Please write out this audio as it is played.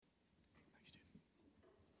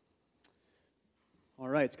All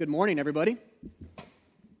right, it's good morning, everybody.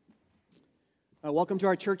 Welcome to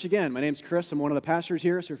our church again. My name's Chris. I'm one of the pastors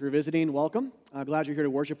here, so if you're visiting, welcome. I'm glad you're here to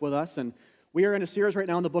worship with us. And we are in a series right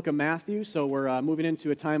now in the book of Matthew, so we're moving into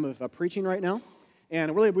a time of preaching right now.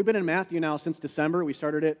 And really, we've been in Matthew now since December. We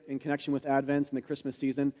started it in connection with Advent and the Christmas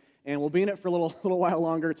season, and we'll be in it for a little while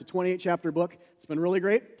longer. It's a 28-chapter book. It's been really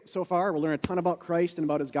great so far. We'll learn a ton about Christ and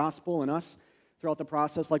about His gospel and us throughout the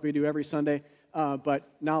process like we do every Sunday. But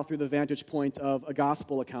now through the vantage point of a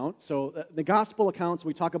gospel account. So the gospel accounts,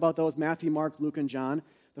 we talk about those, Matthew, Mark, Luke, and John,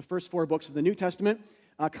 the first four books of the New Testament,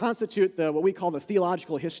 constitute what we call the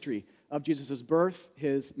theological history of Jesus' birth,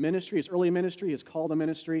 His ministry, His early ministry, His call to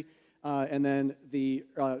ministry, and then the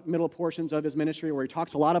middle portions of His ministry where He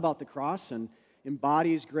talks a lot about the cross and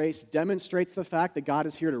embodies grace, demonstrates the fact that God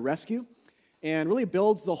is here to rescue, and really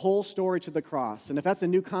builds the whole story to the cross. And if that's a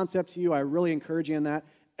new concept to you, I really encourage you in that.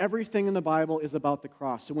 Everything in the Bible is about the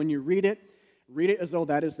cross. So when you read it as though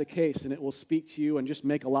that is the case, and it will speak to you and just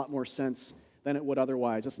make a lot more sense than it would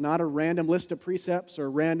otherwise. It's not a random list of precepts or a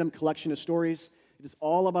random collection of stories. It is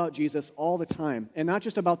all about Jesus all the time. And not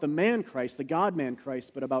just about the man Christ, the God-man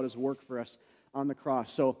Christ, but about His work for us on the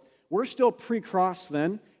cross. So we're still pre-cross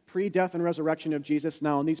then, pre-death and resurrection of Jesus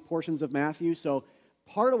now in these portions of Matthew. So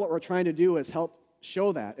part of what we're trying to do is help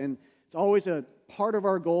show that. And it's always a part of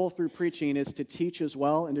our goal through preaching is to teach as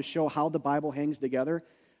well and to show how the Bible hangs together,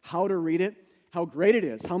 how to read it, how great it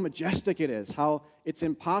is, how majestic it is, how it's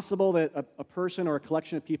impossible that a person or a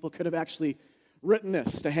collection of people could have actually written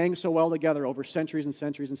this to hang so well together over centuries and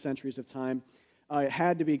centuries and centuries of time. It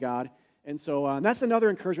had to be God. And so that's another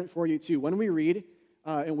encouragement for you too. When we read,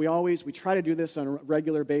 and we try to do this on a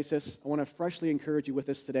regular basis, I want to freshly encourage you with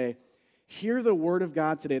this today. Hear the Word of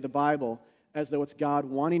God today, the Bible, as though it's God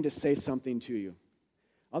wanting to say something to you.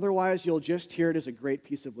 Otherwise, you'll just hear it as a great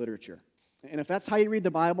piece of literature. And if that's how you read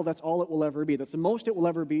the Bible, that's all it will ever be. That's the most it will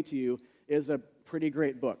ever be to you is a pretty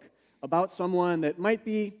great book about someone that might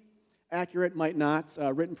be accurate, might not,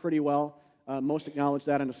 written pretty well. Most acknowledge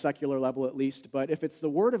that on a secular level at least. But if it's the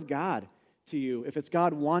Word of God to you, if it's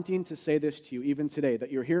God wanting to say this to you even today,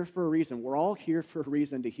 that you're here for a reason, we're all here for a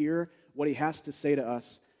reason to hear what He has to say to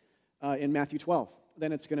us in Matthew 12,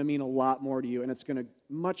 then it's going to mean a lot more to you, and it's going to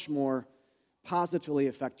much more positively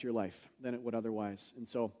affect your life than it would otherwise. And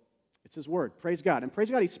so it's His Word. Praise God. And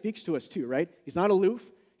praise God, He speaks to us too, right? He's not aloof.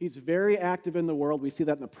 He's very active in the world. We see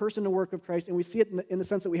that in the person and work of Christ, and we see it in the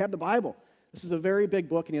sense that we have the Bible. This is a very big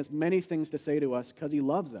book, and He has many things to say to us because He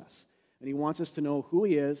loves us, and He wants us to know who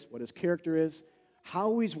He is, what His character is,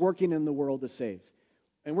 how He's working in the world to save.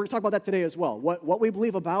 And we're going to talk about that today as well. What we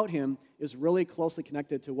believe about Him is really closely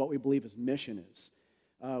connected to what we believe His mission is,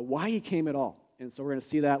 why He came at all. And so we're going to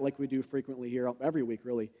see that like we do frequently here, every week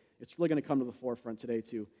really. It's really going to come to the forefront today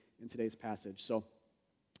too, in today's passage. So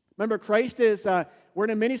remember, Christ is, we're in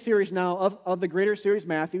a mini-series now of the greater series,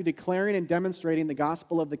 Matthew, declaring and demonstrating the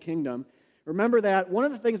gospel of the kingdom. Remember that one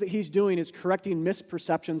of the things that He's doing is correcting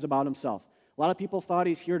misperceptions about Himself. A lot of people thought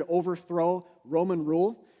He's here to overthrow Roman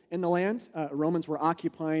rule in the land. Romans were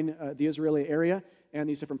occupying the Israeli area and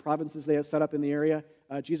these different provinces they had set up in the area.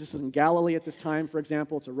 Jesus is in Galilee at this time, for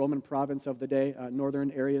example. It's a Roman province of the day,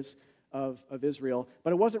 northern areas of Israel.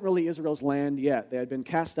 But it wasn't really Israel's land yet. They had been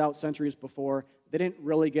cast out centuries before. They didn't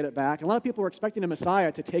really get it back. And a lot of people were expecting a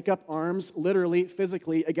Messiah to take up arms, literally,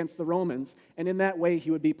 physically, against the Romans. And in that way,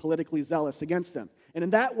 He would be politically zealous against them. And in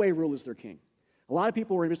that way, rule as their king. A lot of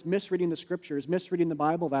people were just misreading the Scriptures, misreading the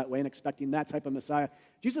Bible that way, and expecting that type of Messiah.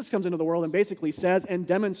 Jesus comes into the world and basically says and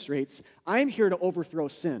demonstrates, I'm here to overthrow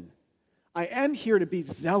sin. I am here to be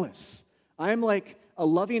zealous. I am like a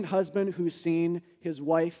loving husband who's seen his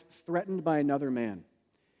wife threatened by another man.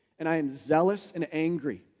 And I am zealous and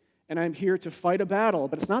angry. And I'm here to fight a battle,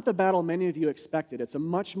 but it's not the battle many of you expected. It's a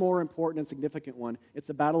much more important and significant one. It's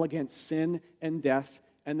a battle against sin and death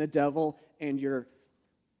and the devil and your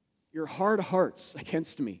hard hearts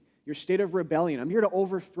against me, your state of rebellion. I'm here to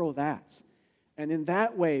overthrow that. And in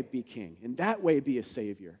that way, be king. In that way, be a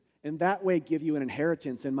savior. In that way, give you an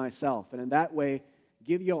inheritance in myself. And in that way,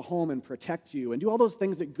 give you a home and protect you. And do all those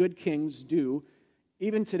things that good kings do,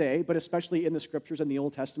 even today, but especially in the Scriptures and the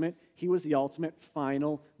Old Testament. He was the ultimate,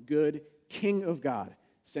 final, good king of God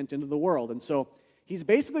sent into the world. And so he's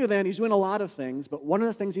basically he's doing a lot of things, but one of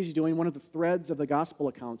the things He's doing, one of the threads of the gospel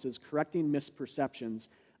accounts, is correcting misperceptions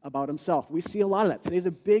about Himself. We see a lot of that. Today's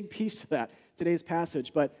a big piece of that, today's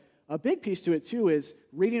passage. But a big piece to it, too, is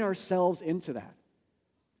reading ourselves into that.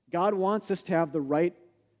 God wants us to have the right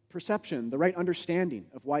perception, the right understanding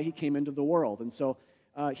of why He came into the world. And so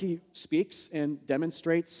He speaks and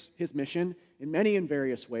demonstrates His mission in many and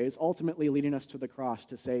various ways, ultimately leading us to the cross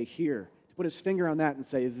to say, here, to put His finger on that and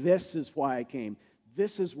say, this is why I came.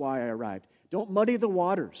 This is why I arrived. Don't muddy the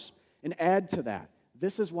waters and add to that.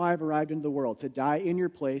 This is why I've arrived into the world, to die in your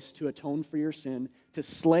place, to atone for your sin, to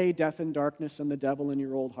slay death and darkness and the devil in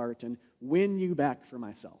your old heart, and win you back for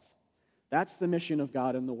myself. That's the mission of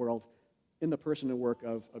God in the world, in the person and work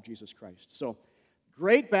of Jesus Christ. So,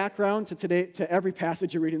 great background to every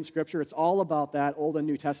passage you read in Scripture. It's all about that, Old and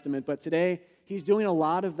New Testament. But today, he's doing a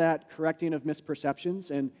lot of that correcting of misperceptions,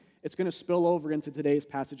 and it's going to spill over into today's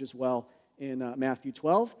passage as well in Matthew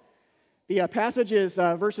 12. The passage is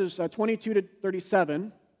verses 22 to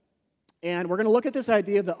 37, and we're going to look at this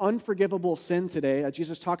idea of the unforgivable sin today.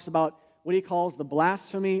 Jesus talks about what he calls the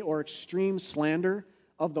blasphemy or extreme slander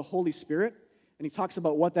of the Holy Spirit, and he talks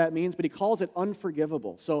about what that means, but he calls it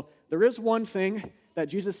unforgivable. So there is one thing that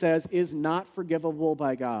Jesus says is not forgivable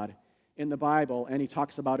by God in the Bible, and he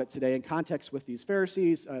talks about it today in context with these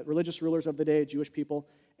Pharisees, religious rulers of the day, Jewish people,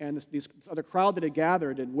 and this other crowd that had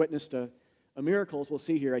gathered and witnessed a miracles, we'll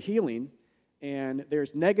see here, a healing, and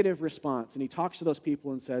there's negative response, and he talks to those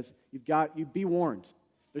people and says, you be warned.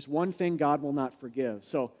 There's one thing God will not forgive.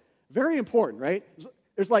 So very important, right?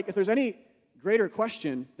 If there's any greater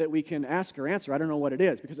question that we can ask or answer, I don't know what it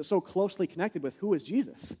is, because it's so closely connected with who is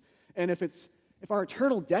Jesus. And if our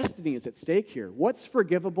eternal destiny is at stake here, what's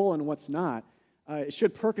forgivable and what's not, it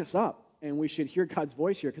should perk us up, and we should hear God's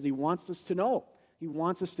voice here, because he wants us to know. He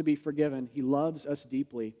wants us to be forgiven. He loves us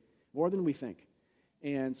deeply, more than we think.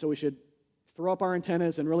 And so we should throw up our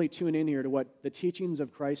antennas and really tune in here to what the teachings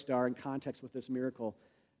of Christ are in context with this miracle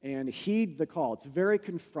and heed the call. It's very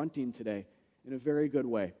confronting today in a very good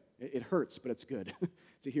way. It hurts, but it's good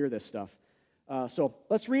to hear this stuff. So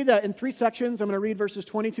let's read in three sections. I'm going to read verses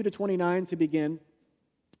 22 to 29 to begin,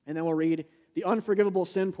 and then we'll read the unforgivable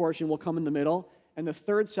sin portion will come in the middle, and the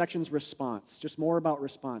third section's response, just more about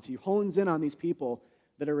response. He hones in on these people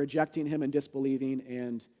that are rejecting him and disbelieving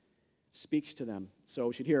and speaks to them. So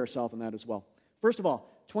we should hear ourselves in that as well. First of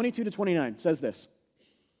all, 22 to 29 says this.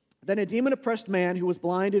 Then a demon-oppressed man who was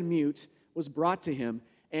blind and mute was brought to him,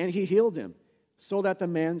 and he healed him, so that the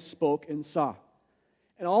man spoke and saw.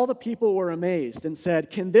 And all the people were amazed and said,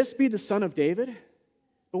 "Can this be the son of David?"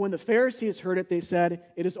 But when the Pharisees heard it, they said,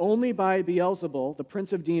 "It is only by Beelzebul, the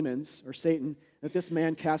prince of demons," or Satan, "that this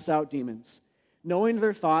man casts out demons." Knowing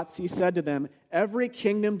their thoughts, he said to them, "Every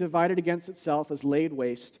kingdom divided against itself is laid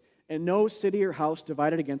waste, and no city or house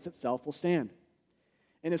divided against itself will stand.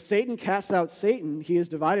 And if Satan casts out Satan, he is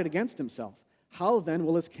divided against himself. How then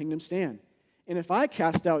will his kingdom stand? And if I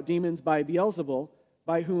cast out demons by Beelzebul,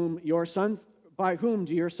 by whom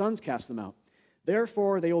do your sons cast them out?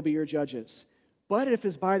 Therefore they will be your judges. But if it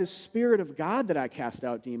is by the Spirit of God that I cast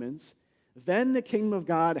out demons, then the kingdom of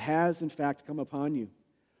God has in fact come upon you.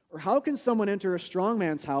 Or how can someone enter a strong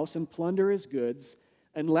man's house and plunder his goods,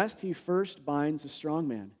 unless he first binds the strong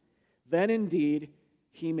man? Then indeed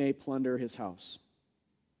he may plunder his house.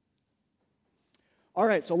 All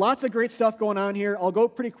right, so lots of great stuff going on here. I'll go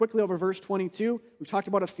pretty quickly over verse 22. We've talked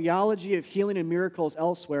about a theology of healing and miracles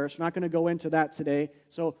elsewhere, so we're not going to go into that today.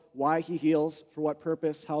 So why he heals, for what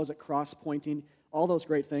purpose, how is it cross-pointing, all those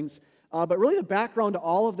great things. But really the background to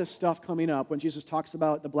all of this stuff coming up, when Jesus talks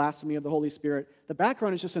about the blasphemy of the Holy Spirit, the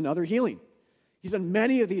background is just another healing. He's done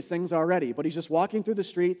many of these things already, but he's just walking through the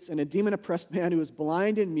streets, and a demon-oppressed man who was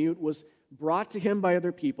blind and mute was brought to him by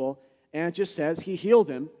other people, and it just says he healed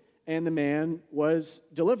him, and the man was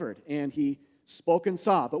delivered, and he spoke and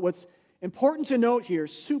saw. But what's important to note here,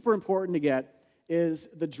 super important to get, is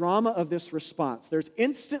the drama of this response. There's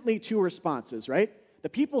instantly two responses, right? The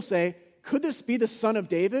people say, "Could this be the son of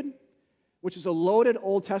David?" Which is a loaded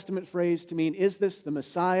Old Testament phrase to mean, is this the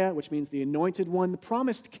Messiah, which means the anointed one, the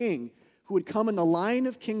promised king, who would come in the line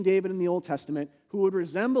of King David in the Old Testament, who would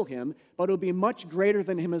resemble him, but will be much greater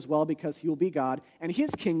than him as well, because he will be God, and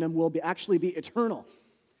his kingdom will actually be eternal.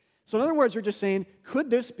 So in other words, they're just saying, could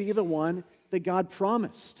this be the one that God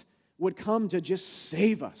promised would come to just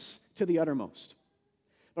save us to the uttermost?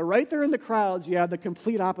 But right there in the crowds, you have the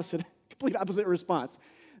complete opposite response.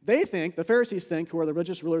 They think, the Pharisees think, who are the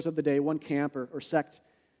religious rulers of the day, one camp or sect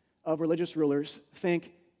of religious rulers,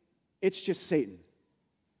 think it's just Satan.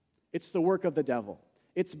 It's the work of the devil.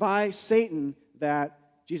 It's by Satan that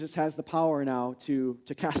Jesus has the power now to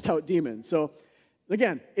cast out demons. So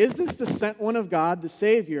again, is this the sent one of God, the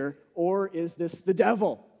Savior, or is this the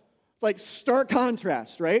devil? It's like stark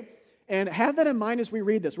contrast, right? And have that in mind as we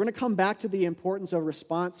read this. We're going to come back to the importance of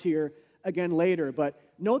response here again later, but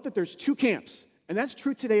note that there's two camps, and that's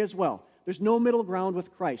true today as well. There's no middle ground with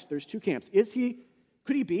Christ. There's two camps.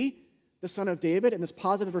 Could he be the son of David in this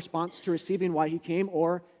positive response to receiving why he came,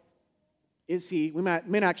 or we may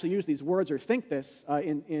not actually use these words or think this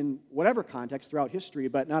in whatever context throughout history,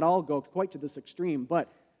 but not all go quite to this extreme.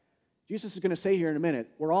 But Jesus is going to say here in a minute,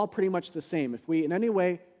 we're all pretty much the same. If we in any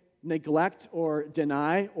way neglect or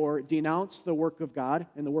deny or denounce the work of God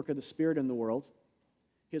and the work of the Spirit in the world,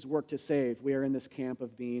 his work to save, we are in this camp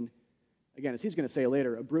of being, again, as he's going to say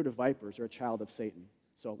later, a brood of vipers or a child of Satan.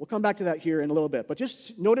 So we'll come back to that here in a little bit. But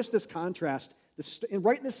just notice this contrast,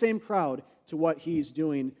 right in the same crowd to what he's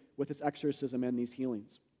doing with this exorcism and these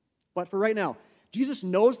healings. But for right now, Jesus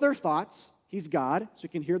knows their thoughts. He's God, so he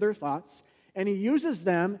can hear their thoughts. And he uses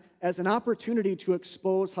them as an opportunity to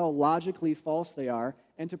expose how logically false they are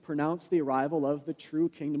and to pronounce the arrival of the true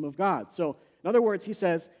kingdom of God. So, in other words, he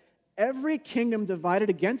says, every kingdom divided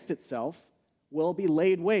against itself will be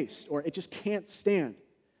laid waste, or it just can't stand.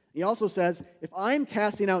 He also says, if I'm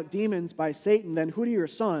casting out demons by Satan, then who do your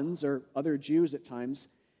sons, or other Jews at times,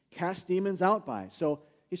 cast demons out by? So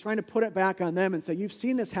he's trying to put it back on them and say, you've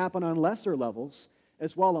seen this happen on lesser levels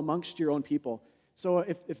as well amongst your own people. So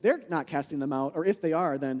if they're not casting them out, or if they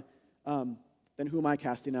are, then who am I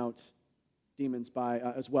casting out demons by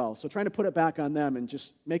as well? So trying to put it back on them and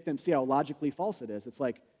just make them see how logically false it is. It's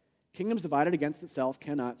like, kingdoms divided against itself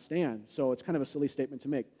cannot stand. So it's kind of a silly statement to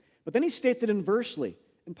make. But then he states it inversely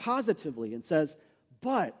and positively and says,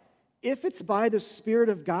 but if it's by the Spirit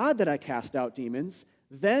of God that I cast out demons,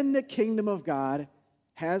 then the kingdom of God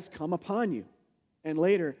has come upon you. And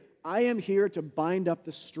later, I am here to bind up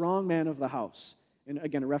the strong man of the house. And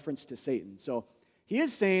again, a reference to Satan. So he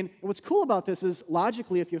is saying, and what's cool about this is,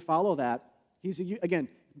 logically, if you follow that, he's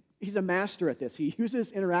a master at this. He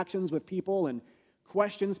uses interactions with people and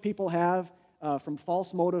questions people have from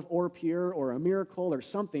false motive or pure or a miracle or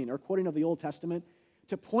something, or quoting of the Old Testament,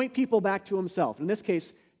 to point people back to himself. In this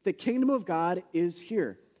case, the kingdom of God is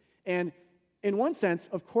here. And in one sense,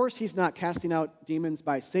 of course, he's not casting out demons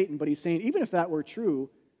by Satan, but he's saying, even if that were true,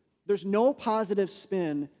 there's no positive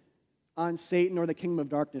spin on Satan or the kingdom of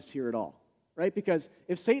darkness here at all, right? Because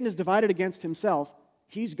if Satan is divided against himself,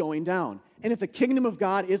 he's going down. And if the kingdom of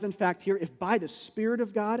God is in fact here, if by the Spirit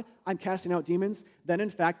of God I'm casting out demons, then in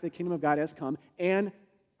fact the kingdom of God has come, and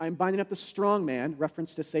I'm binding up the strong man,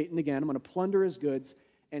 reference to Satan again. I'm going to plunder his goods,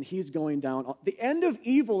 and he's going down. The end of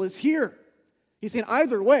evil is here. He's saying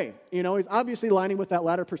either way, he's obviously aligning with that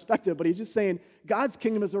latter perspective, but he's just saying God's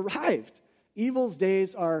kingdom has arrived. Evil's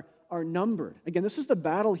days are numbered. Again, this is the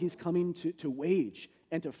battle he's coming to wage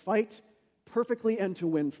and to fight perfectly and to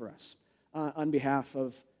win for us on behalf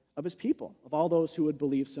of his people, of all those who would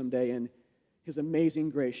believe someday in his amazing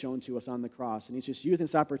grace shown to us on the cross. And he's just using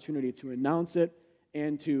this opportunity to announce it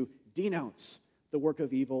and to denounce the work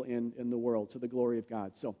of evil in the world to the glory of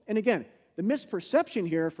God. So, and again, the misperception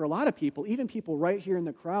here for a lot of people, even people right here in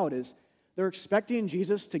the crowd, is they're expecting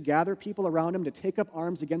Jesus to gather people around him to take up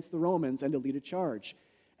arms against the Romans and to lead a charge.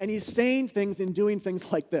 And he's saying things and doing things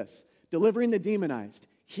like this: delivering the demonized,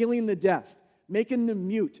 healing the deaf, making the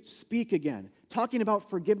mute speak again, talking about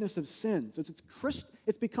forgiveness of sins.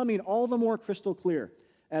 It's becoming all the more crystal clear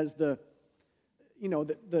as the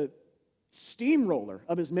steamroller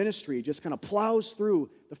of his ministry just kind of plows through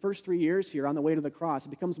the first 3 years here on the way to the cross. It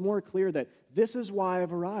becomes more clear that this is why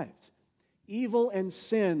I've arrived. Evil and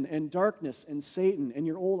sin and darkness and Satan and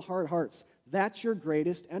your old hard hearts, that's your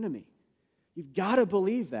greatest enemy. You've got to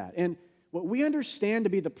believe that. And what we understand to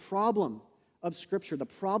be the problem of Scripture, the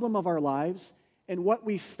problem of our lives, and what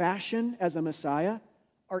we fashion as a Messiah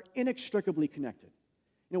are inextricably connected.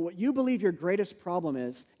 What you believe your greatest problem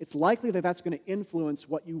is, it's likely that that's going to influence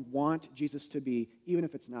what you want Jesus to be, even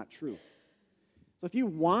if it's not true. So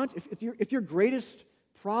if your greatest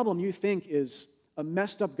problem you think is a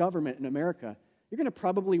messed up government in America, you're going to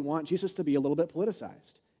probably want Jesus to be a little bit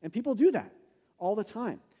politicized. And people do that all the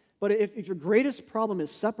time. But if your greatest problem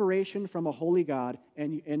is separation from a holy God,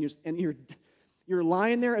 and you're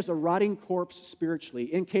lying there as a rotting corpse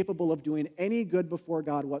spiritually, incapable of doing any good before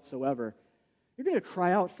God whatsoever, you're going to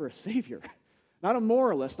cry out for a Savior. Not a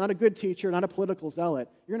moralist, not a good teacher, not a political zealot.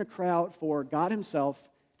 You're going to cry out for God himself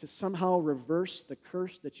to somehow reverse the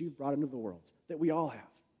curse that you've brought into the world, that we all have,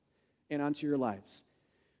 and onto your lives.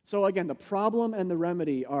 So again, the problem and the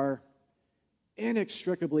remedy are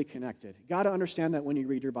inextricably connected. You've got to understand that when you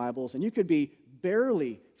read your Bibles, and you could be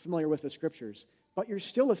barely familiar with the Scriptures, but you're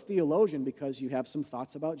still a theologian because you have some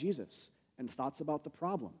thoughts about Jesus and thoughts about the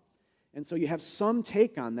problem. And so you have some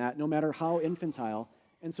take on that, no matter how infantile.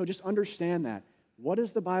 And so just understand that. What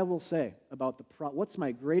does the Bible say about what's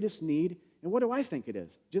my greatest need, and what do I think it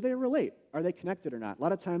is? Do they relate? Are they connected or not? A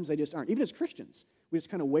lot of times they just aren't. Even as Christians, we just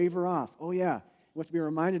kind of waver off. Oh yeah, we have to be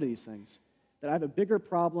reminded of these things, that I have a bigger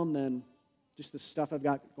problem than just the stuff I've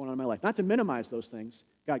got going on in my life. Not to minimize those things.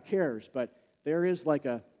 God cares, but there is like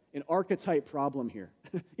an archetype problem here.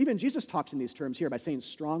 Even Jesus talks in these terms here by saying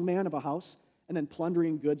strong man of a house and then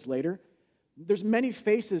plundering goods later. There's many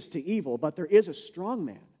faces to evil, but there is a strong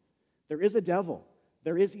man. There is a devil.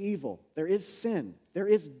 There is evil. There is sin. There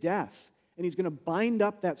is death. And he's going to bind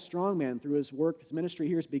up that strong man through his work. His ministry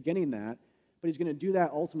here is beginning that, but he's going to do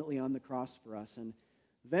that ultimately on the cross for us. And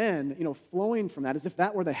then, flowing from that, as if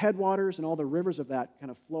that were the headwaters and all the rivers of that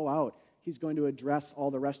kind of flow out, he's going to address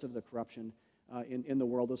all the rest of the corruption in the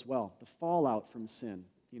world as well. The fallout from sin,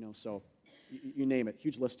 so you name it.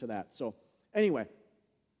 Huge list to that. So anyway,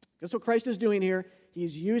 that's what Christ is doing here.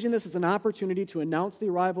 He's using this as an opportunity to announce the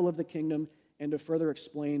arrival of the kingdom and to further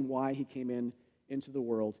explain why he came into the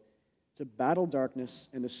world to battle darkness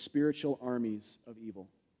and the spiritual armies of evil,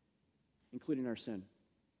 including our sin.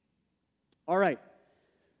 All right.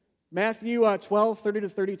 Matthew 12, 30 to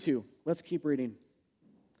 32. Let's keep reading.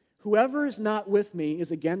 Whoever is not with me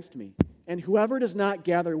is against me, and whoever does not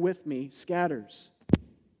gather with me scatters.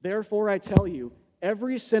 Therefore I tell you,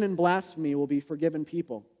 every sin and blasphemy will be forgiven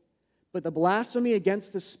people, but the blasphemy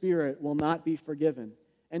against the Spirit will not be forgiven.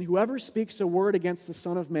 And whoever speaks a word against the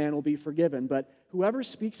Son of Man will be forgiven, but whoever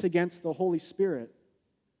speaks against the Holy Spirit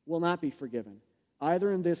will not be forgiven,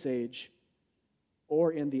 either in this age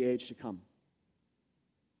or in the age to come.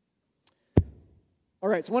 All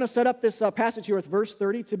right, so I want to set up this passage here with verse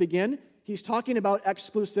 30 to begin. He's talking about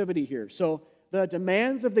exclusivity here. So the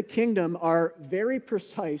demands of the kingdom are very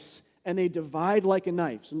precise, and they divide like a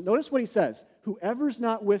knife. So notice what he says. Whoever's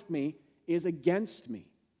not with me is against me.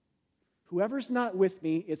 Whoever's not with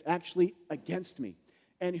me is actually against me.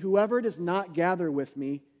 And whoever does not gather with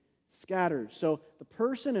me scatters. So the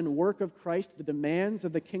person and work of Christ, the demands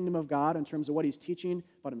of the kingdom of God in terms of what he's teaching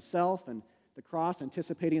about himself and the cross,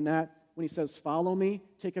 anticipating that. When he says, follow me,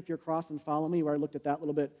 take up your cross and follow me, where I looked at that a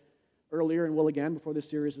little bit earlier and will again before this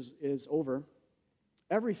series is over.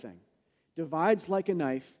 Everything divides like a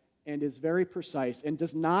knife and is very precise and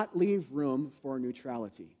does not leave room for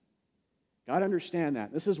neutrality. Got to understand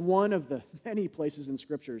that. This is one of the many places in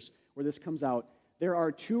Scriptures where this comes out. There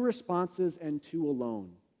are two responses and two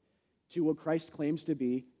alone to what Christ claims to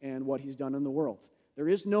be and what he's done in the world. There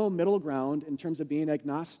is no middle ground in terms of being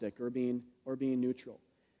agnostic or being neutral.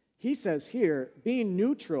 He says here, being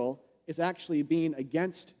neutral is actually being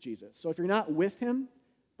against Jesus. So if you're not with him,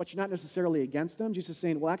 but you're not necessarily against him, Jesus is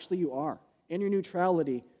saying, well, actually you are. In your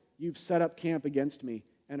neutrality, you've set up camp against me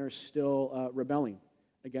and are still rebelling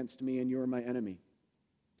against me, and you're my enemy.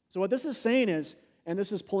 So what this is saying is, and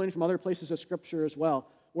this is pulling from other places of Scripture as well,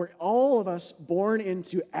 we're all of us born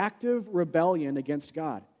into active rebellion against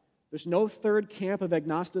God. There's no third camp of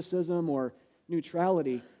agnosticism or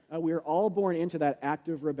neutrality. We are all born into that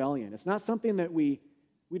active rebellion. It's not something that we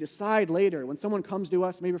decide later. When someone comes to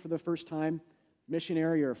us, maybe for the first time,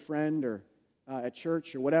 missionary or a friend or at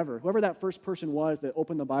church or whatever, whoever that first person was that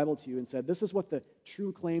opened the Bible to you and said, this is what the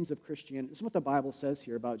true claims of Christianity, this is what the Bible says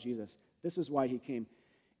here about Jesus. This is why he came.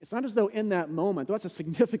 It's not as though in that moment, though that's a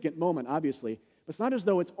significant moment, obviously, but it's not as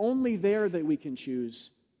though it's only there that we can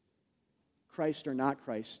choose Christ or not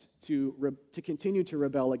Christ to continue to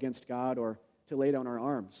rebel against God or to lay down our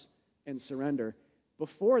arms and surrender.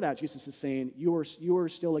 Before that, Jesus is saying, you are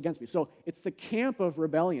still against me. So it's the camp of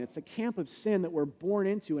rebellion. It's the camp of sin that we're born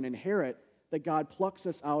into and inherit that God plucks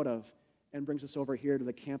us out of and brings us over here to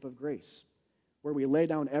the camp of grace, where we lay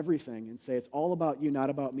down everything and say, it's all about you, not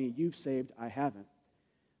about me. You've saved, I haven't.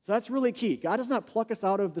 So that's really key. God does not pluck us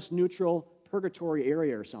out of this neutral purgatory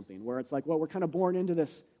area or something, where it's like, well, we're kind of born into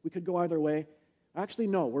this. We could go either way. Actually,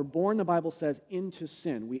 no. We're born, the Bible says, into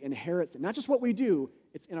sin. We inherit sin. Not just what we do,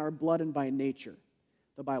 it's in our blood and by nature,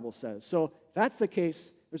 the Bible says. So if that's the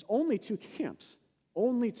case, there's only two camps.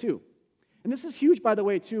 Only two. And this is huge, by the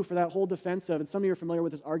way, too, for that whole defense of, and some of you are familiar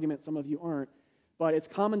with this argument, some of you aren't, but it's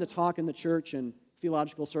common to talk in the church and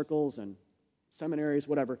theological circles and seminaries,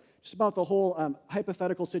 whatever, just about the whole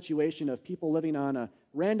hypothetical situation of people living on a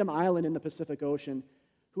random island in the Pacific Ocean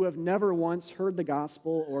who have never once heard the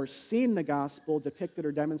gospel or seen the gospel depicted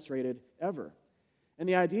or demonstrated ever. And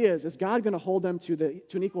the idea is God going to hold them to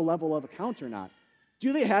an equal level of account or not?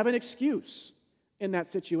 Do they have an excuse in that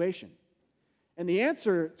situation? And the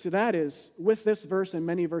answer to that is, with this verse and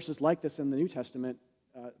many verses like this in the New Testament,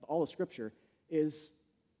 all of Scripture, is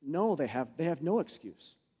no, they have no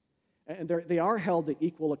excuse. And they are held to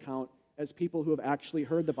equal account as people who have actually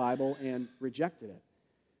heard the Bible and rejected it.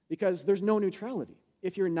 Because there's no neutrality.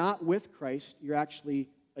 If you're not with Christ, you're actually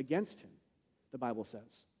against him, the Bible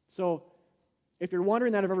says. So if you're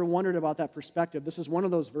wondering that, I've ever wondered about that perspective, this is one of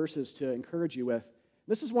those verses to encourage you with.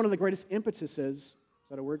 This is one of the greatest impetuses, is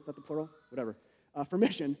that a word? Is that the plural? Whatever. For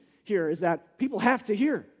mission here is that people have to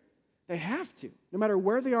hear. They have to. No matter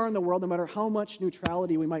where they are in the world, no matter how much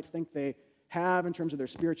neutrality we might think they have in terms of their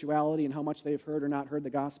spirituality and how much they've heard or not heard the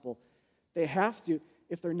gospel, they have to.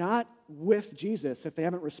 If they're not with Jesus, if they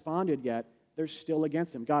haven't responded yet, they're still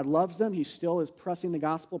against him. God loves them. He still is pressing the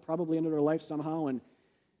gospel probably into their life somehow, and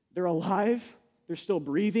they're alive. They're still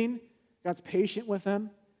breathing. God's patient with them.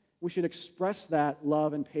 We should express that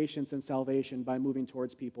love and patience and salvation by moving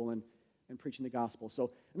towards people and preaching the gospel.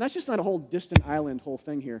 And that's just not a whole distant island whole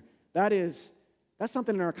thing here. That's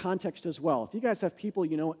something in our context as well. If you guys have people,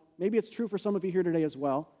 maybe it's true for some of you here today as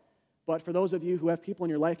well, but for those of you who have people in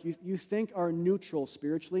your life you think are neutral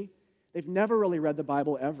spiritually, they've never really read the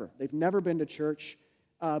Bible ever. They've never been to church,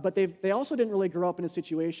 but they also didn't really grow up in a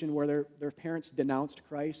situation where their parents denounced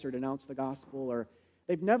Christ or denounced the gospel, or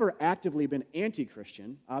they've never actively been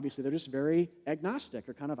anti-Christian. Obviously, they're just very agnostic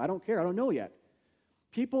or kind of, I don't care, I don't know yet.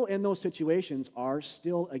 People in those situations are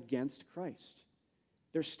still against Christ.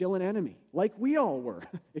 They're still an enemy, like we all were.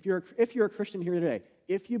 If you're a Christian here today,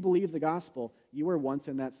 if you believe the gospel, you were once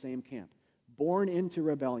in that same camp, born into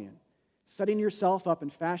rebellion, setting yourself up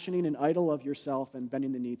and fashioning an idol of yourself and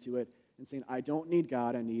bending the knee to it and saying, I don't need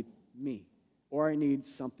God, I need me, or I need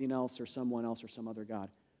something else or someone else or some other God.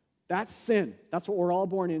 That's sin. That's what we're all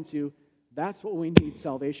born into. That's what we need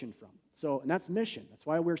salvation from. And that's mission. That's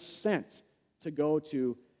why we're sent to go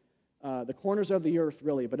to the corners of the earth,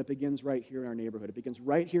 really, but it begins right here in our neighborhood. It begins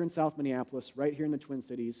right here in South Minneapolis, right here in the Twin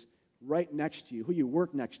Cities, right next to you, who you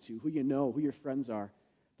work next to, who you know, who your friends are.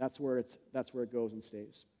 That's where it goes and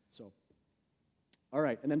stays. All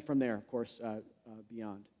right, and then from there, of course,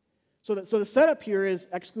 beyond. So the setup here is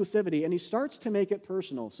exclusivity, and he starts to make it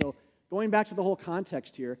personal. So going back to the whole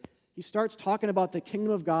context here, he starts talking about the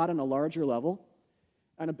kingdom of God on a larger level.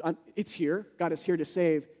 And it's here. God is here to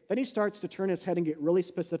save. Then he starts to turn his head and get really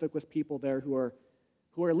specific with people there who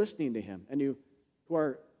are listening to him and who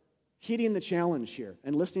are heeding the challenge here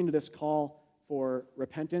and listening to this call for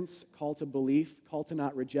repentance, call to belief, call to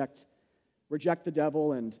not reject the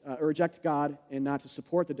devil or reject God and not to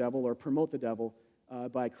support the devil or promote the devil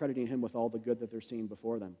by crediting him with all the good that they're seeing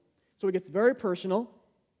before them. So it gets very personal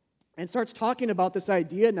and starts talking about this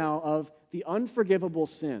idea now of the unforgivable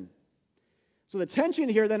sin. So the tension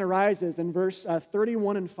here then arises in verse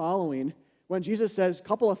 31 and following when Jesus says a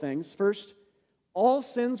couple of things. First, all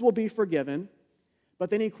sins will be forgiven, but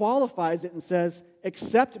then he qualifies it and says,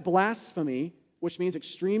 except blasphemy, which means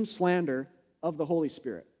extreme slander of the Holy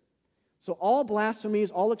Spirit. So all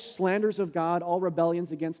blasphemies, all slanders of God, all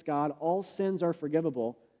rebellions against God, all sins are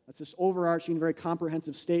forgivable. That's this overarching, very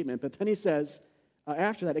comprehensive statement. But then he says,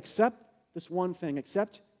 after that, except this one thing,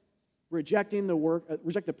 except reject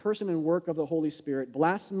the person and work of the Holy Spirit,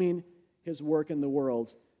 blaspheming his work in the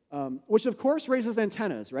world, which of course raises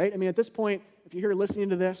antennas, right? I mean, at this point, if you're here listening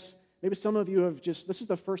to this, maybe some of you have this is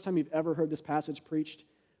the first time you've ever heard this passage preached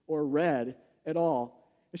or read at all.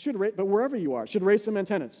 But wherever you are, it should raise some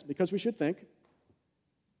antennas, because we should think,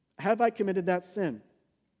 have I committed that sin?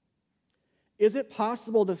 Is it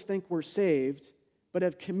possible to think we're saved, but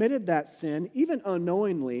have committed that sin, even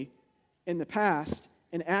unknowingly, in the past,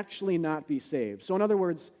 and actually not be saved? So in other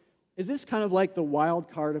words, is this kind of like the wild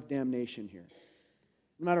card of damnation here?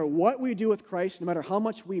 No matter what we do with Christ, no matter how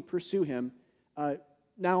much we pursue him,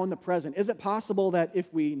 now in the present, is it possible that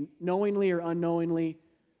if we knowingly or unknowingly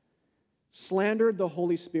slandered the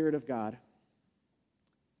Holy Spirit of God,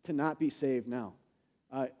 to not be saved now?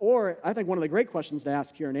 Or I think one of the great questions to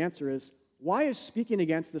ask here and answer is, why is speaking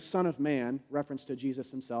against the Son of Man, reference to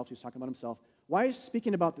Jesus himself, he's talking about himself, why is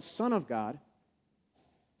speaking about the Son of God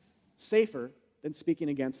safer than speaking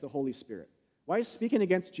against the Holy Spirit? Why is speaking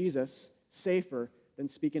against Jesus safer than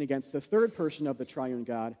speaking against the third person of the triune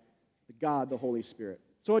God, the Holy Spirit?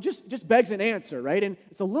 So it just begs an answer, right? And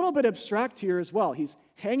it's a little bit abstract here as well. He's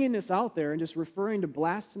hanging this out there and just referring to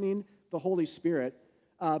blaspheming the Holy Spirit,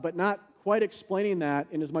 but not quite explaining that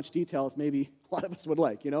in as much detail as maybe a lot of us would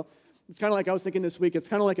like, It's kind of like I was thinking this week, it's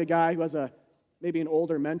kind of like a guy who has maybe an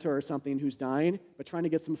older mentor or something who's dying, but trying to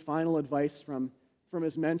get some final advice from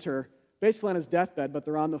his mentor, basically on his deathbed, but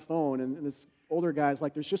they're on the phone, and this older guy's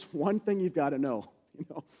like, there's just one thing you've got to know,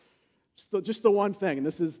 Just the one thing, and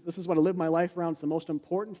this is what I live my life around. It's the most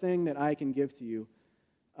important thing that I can give to you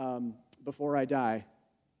before I die.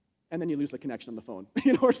 And then you lose the connection on the phone,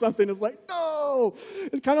 or something. It's like, no!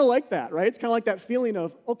 It's kind of like that, right? It's kind of like that feeling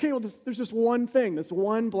of, okay, well, there's just one thing, this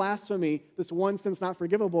one blasphemy, this one sin's not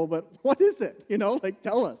forgivable, but what is it?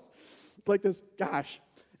 Tell us. It's like this, gosh.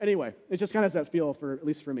 Anyway, it just kind of has that feel, at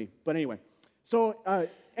least for me. But anyway, so I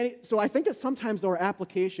think that sometimes our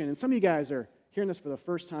application, and some of you guys are hearing this for the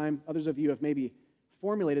first time, others of you have maybe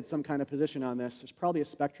formulated some kind of position on this. There's probably a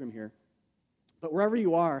spectrum here. But wherever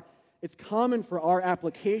you are, it's common for our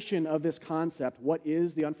application of this concept, what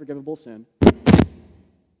is the unforgivable sin,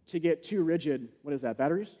 to get too rigid. What is that,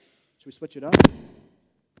 batteries? Should we switch it up?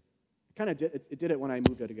 It did it when I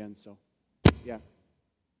moved it again, so yeah.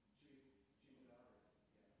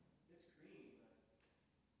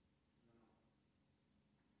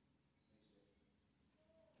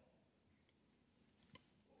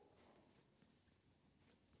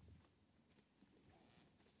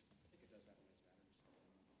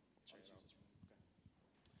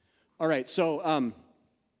 All right, so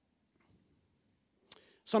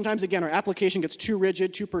sometimes, again, our application gets too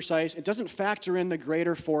rigid, too precise. It doesn't factor in the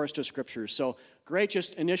greater forest of Scriptures. So great,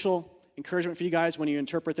 just initial encouragement for you guys when you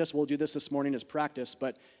interpret this. We'll do this morning as practice,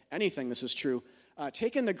 but anything this is true.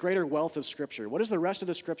 Take in the greater wealth of Scripture. What does the rest of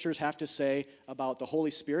the Scriptures have to say about the Holy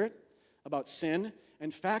Spirit, about sin?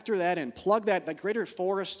 And factor that in. Plug that greater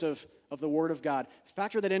forest of the Word of God.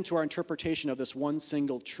 Factor that into our interpretation of this one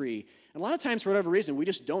single tree. And a lot of times, for whatever reason, we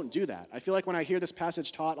just don't do that. I feel like when I hear this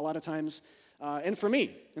passage taught, a lot of times, and for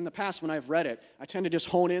me, in the past when I've read it, I tend to just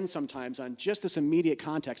hone in sometimes on just this immediate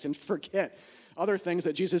context and forget other things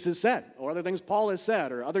that Jesus has said, or other things Paul has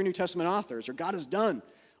said, or other New Testament authors, or God has done,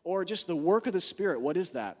 or just the work of the Spirit. What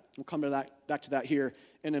is that? We'll come back to that here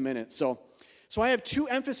in a minute. So I have two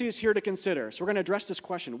emphases here to consider. So we're going to address this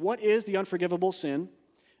question. What is the unforgivable sin?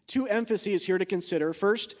 Two emphases here to consider.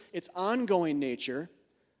 First, its ongoing nature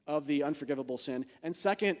of the unforgivable sin. And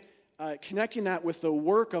second, connecting that with the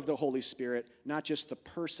work of the Holy Spirit, not just the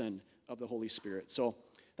person of the Holy Spirit. So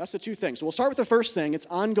that's the two things. So we'll start with the first thing, its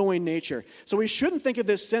ongoing nature. So we shouldn't think of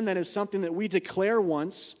this sin then as something that we declare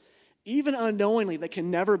once, even unknowingly, that can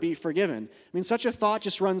never be forgiven. I mean, such a thought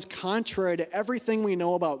just runs contrary to everything we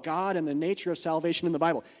know about God and the nature of salvation in the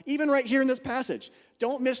Bible. Even right here in this passage.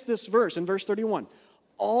 Don't miss this verse in verse 31.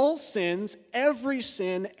 All sins, every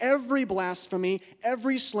sin, every blasphemy,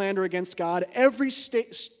 every slander against God, every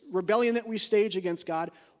rebellion that we stage against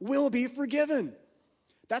God will be forgiven.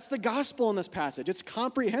 That's the gospel in this passage. It's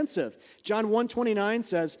comprehensive. John 1:29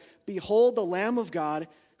 says, "Behold the Lamb of God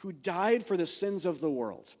who died for the sins of the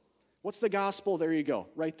world." What's the gospel? There you go,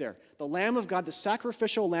 right there. The Lamb of God, the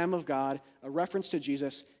sacrificial Lamb of God, a reference to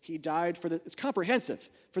Jesus. He died it's comprehensive,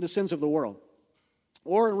 for the sins of the world.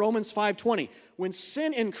 Or in Romans 5:20, when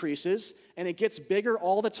sin increases and it gets bigger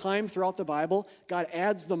all the time throughout the Bible, God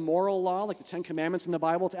adds the moral law, like the Ten Commandments in the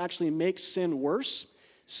Bible, to actually make sin worse,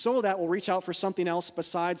 so that we'll reach out for something else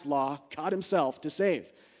besides law, God himself, to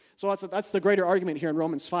save. So that's the greater argument here in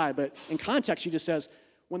Romans 5. But in context, he just says,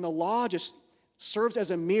 when the law just serves as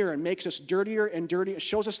a mirror and makes us dirtier and dirtier, it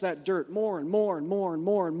shows us that dirt more and more and more and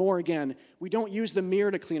more and more again. We don't use the mirror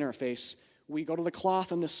to clean our face. We go to the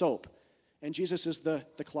cloth and the soap. And Jesus is the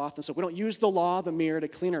cloth and soap. We don't use the law, the mirror, to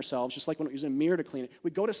clean ourselves, just like we don't use a mirror to clean it. We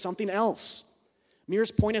go to something else.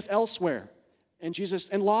 Mirrors point us elsewhere. And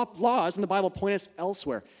laws in the Bible point us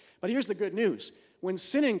elsewhere. But here's the good news. When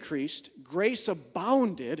sin increased, grace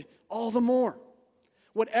abounded all the more.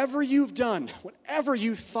 Whatever you've done, whatever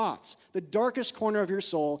you've thought, the darkest corner of your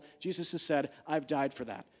soul, Jesus has said, I've died for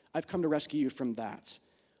that. I've come to rescue you from that.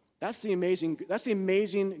 That's the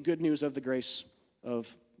amazing good news of the grace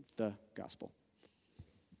of the gospel.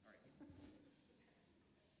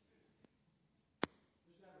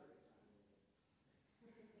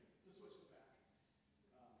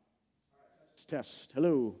 Test.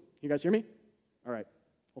 Hello. You guys hear me? All right.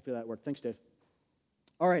 Hopefully that worked. Thanks, Dave.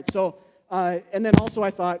 All right. So, and then also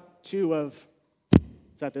I thought, too, is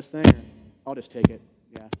that this thing? I'll just take it.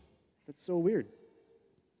 Yeah. That's so weird.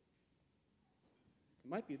 It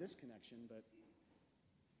might be this connection, but...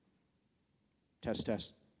 Test.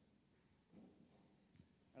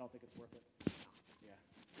 I don't think it's worth it. Yeah.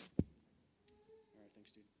 All right,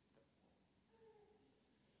 thanks, dude.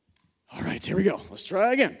 All right, here we go. Let's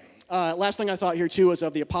try again. Last thing I thought here, too, was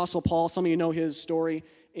of the Apostle Paul. Some of you know his story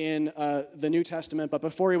in the New Testament, but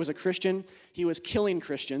before he was a Christian, he was killing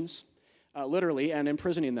Christians, literally, and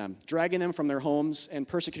imprisoning them, dragging them from their homes and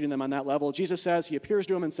persecuting them on that level. Jesus says, he appears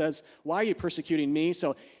to him and says, why are you persecuting me?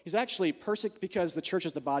 So he's actually persecuted because the church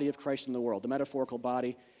is the body of Christ in the world, the metaphorical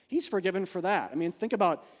body. He's forgiven for that. I mean, think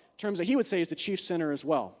about terms that he would say is the chief sinner as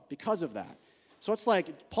well, because of that. So it's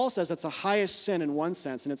like, Paul says that's the highest sin in one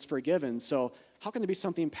sense, and it's forgiven. So how can there be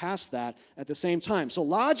something past that at the same time? So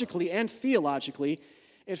logically and theologically,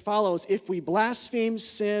 it follows if we blaspheme,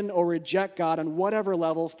 sin, or reject God on whatever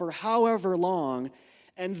level for however long,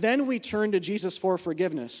 and then we turn to Jesus for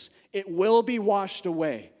forgiveness, it will be washed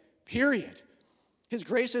away, period. His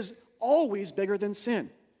grace is always bigger than sin.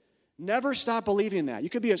 Never stop believing that. You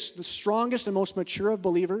could be the strongest and most mature of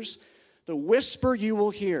believers. The whisper you will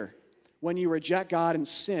hear when you reject God and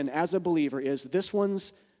sin as a believer is, this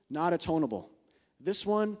one's not atonable. This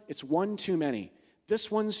one, it's one too many.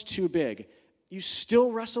 This one's too big. You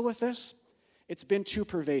still wrestle with this? It's been too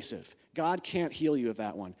pervasive. God can't heal you of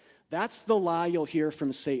that one. That's the lie you'll hear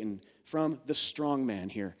from Satan, from the strong man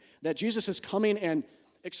here, that Jesus is coming and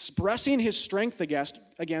expressing his strength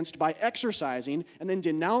against by exercising and then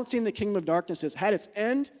denouncing the kingdom of darkness has had its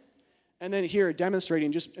end, and then here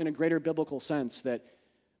demonstrating just in a greater biblical sense that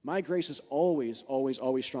my grace is always, always,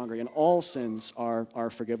 always stronger, and all sins are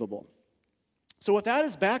forgivable. So with that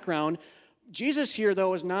as background, Jesus here,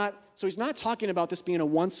 though, he's not talking about this being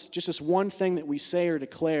just this one thing that we say or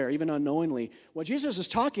declare, even unknowingly. What Jesus is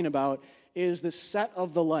talking about is the set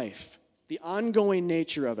of the life, the ongoing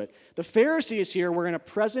nature of it. The Pharisees here were in a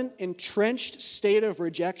present, entrenched state of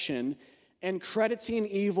rejection and crediting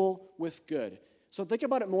evil with good. So think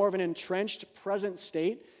about it more of an entrenched present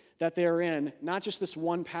state that they're in, not just this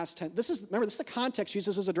one past tense. Remember, this is the context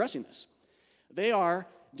Jesus is addressing this. They are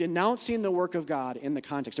denouncing the work of God in the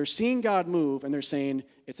context. They're seeing God move, and they're saying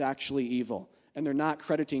it's actually evil. And they're not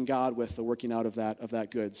crediting God with the working out of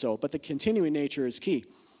that good. But the continuing nature is key.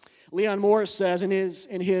 Leon Morris says in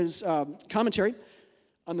his commentary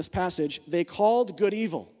on this passage, they called good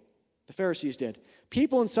evil. The Pharisees did.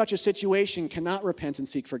 People in such a situation cannot repent and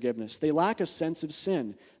seek forgiveness. They lack a sense of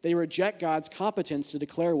sin. They reject God's competence to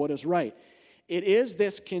declare what is right. It is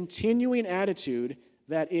this continuing attitude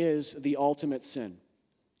that is the ultimate sin.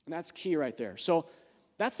 And that's key right there. So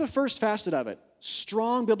that's the first facet of it.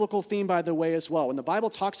 Strong biblical theme, by the way, as well. When the Bible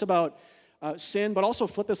talks about sin, but also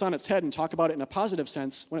flip this on its head and talk about it in a positive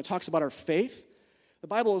sense, when it talks about our faith, the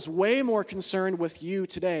Bible is way more concerned with you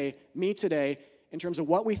today, me today, in terms of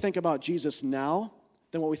what we think about Jesus now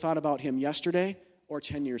than what we thought about him yesterday or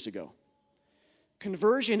 10 years ago.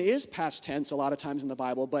 Conversion is past tense a lot of times in the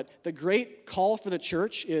Bible, but the great call for the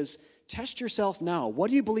church is test yourself now. What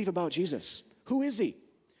do you believe about Jesus? Who is he?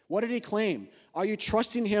 What did he claim? Are you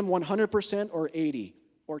trusting him 100% or 80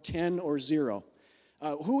 or 10 or 0?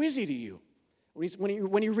 Who is he to you?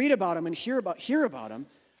 When you read about him and hear about him,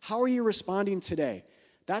 how are you responding today?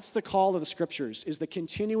 That's the call of the Scriptures, is the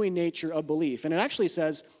continuing nature of belief. And it actually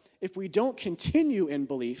says, if we don't continue in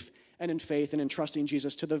belief and in faith and in trusting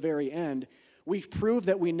Jesus to the very end, we've proved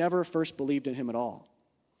that we never first believed in him at all.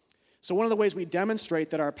 So one of the ways we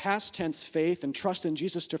demonstrate that our past tense faith and trust in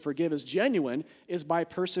Jesus to forgive is genuine is by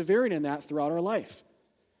persevering in that throughout our life.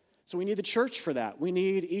 So we need the church for that. We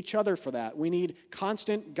need each other for that. We need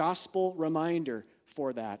constant gospel reminder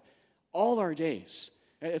for that. All our days.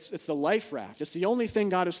 It's the life raft. It's the only thing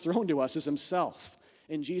God has thrown to us is himself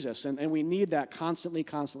in Jesus. And we need that constantly.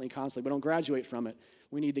 We don't graduate from it.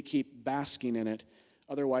 We need to keep basking in it.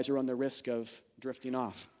 Otherwise, we run the risk of drifting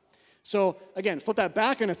off. So, again, flip that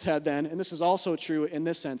back on its head then, and this is also true in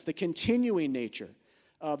this sense, the continuing nature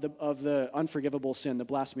of the unforgivable sin, the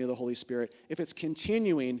blasphemy of the Holy Spirit. If it's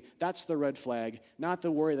continuing, that's the red flag, not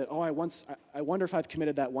the worry that, I wonder if I've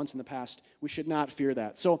committed that once in the past. We should not fear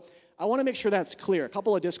that. So I want to make sure that's clear. A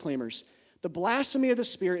couple of disclaimers. The blasphemy of the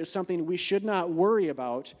Spirit is something we should not worry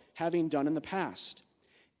about having done in the past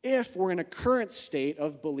if we're in a current state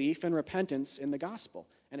of belief and repentance in the gospel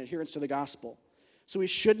and adherence to the gospel. So we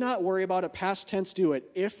should not worry about a past tense do it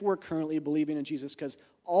if we're currently believing in Jesus, because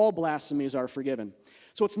all blasphemies are forgiven.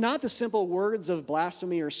 So it's not the simple words of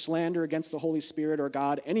blasphemy or slander against the Holy Spirit or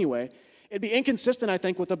God anyway. It'd be inconsistent, I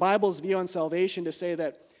think, with the Bible's view on salvation to say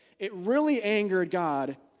that it really angered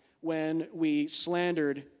God when we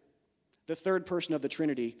slandered the third person of the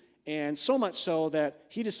Trinity, and so much so that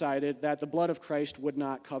he decided that the blood of Christ would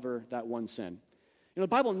not cover that one sin. The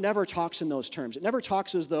Bible never talks in those terms. It never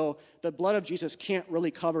talks as though the blood of Jesus can't really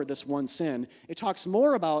cover this one sin. It talks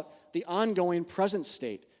more about the ongoing present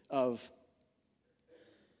state of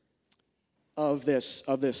this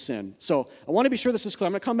sin. So I want to be sure this is clear.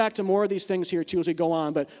 I'm going to come back to more of these things here too as we go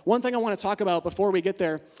on. But one thing I want to talk about before we get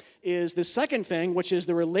there is the second thing, which is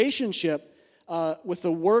the relationship with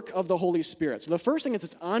the work of the Holy Spirit. So the first thing is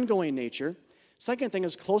its ongoing nature. Second thing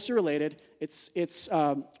is closely related. It's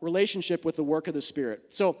relationship with the work of the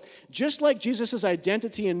Spirit. So just like Jesus'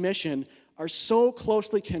 identity and mission are so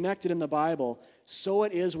closely connected in the Bible, so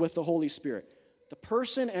it is with the Holy Spirit. The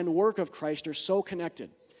person and work of Christ are so connected.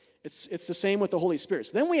 It's the same with the Holy Spirit.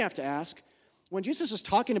 So then we have to ask, when Jesus is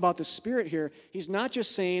talking about the Spirit here, he's not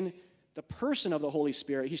just saying the person of the Holy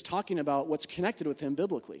Spirit. He's talking about what's connected with him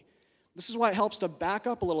biblically. This is why it helps to back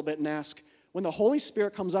up a little bit and ask, when the Holy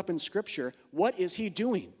Spirit comes up in Scripture, what is he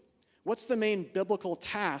doing? What's the main biblical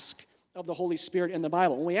task of the Holy Spirit in the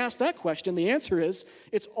Bible? When we ask that question, the answer is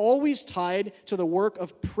it's always tied to the work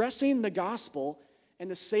of pressing the gospel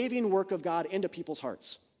and the saving work of God into people's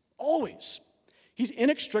hearts. Always. He's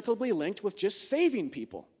inextricably linked with just saving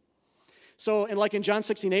people. So, and like in John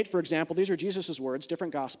 16:8, for example, these are Jesus' words,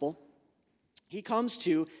 different gospel. He comes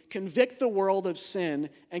to convict the world of sin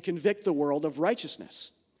and convict the world of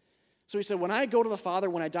righteousness. So he said, when I go to the Father,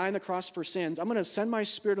 when I die on the cross for sins, I'm going to send my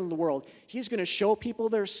Spirit into the world. He's going to show people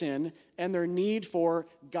their sin and their need for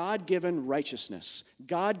God-given righteousness,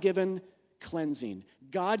 God-given cleansing,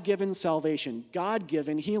 God-given salvation,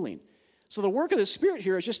 God-given healing. So the work of the Spirit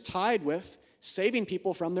here is just tied with saving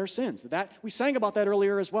people from their sins. That we sang about that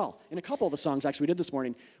earlier as well in a couple of the songs actually we did this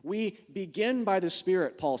morning. We begin by the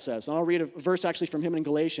Spirit, Paul says. And I'll read a verse actually from him in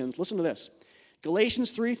Galatians. Listen to this.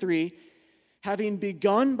 Galatians 3:3, having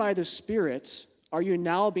begun by the Spirit, are you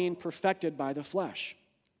now being perfected by the flesh?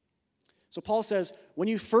 So Paul says, when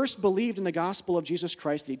you first believed in the gospel of Jesus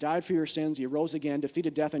Christ, that he died for your sins, he rose again,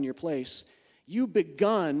 defeated death in your place, you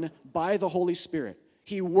begun by the Holy Spirit.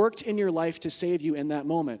 He worked in your life to save you in that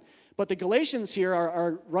moment. But the Galatians here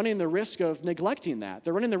are running the risk of neglecting that.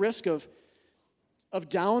 They're running the risk of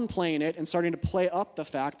downplaying it and starting to play up the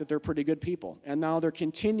fact that they're pretty good people. And now they're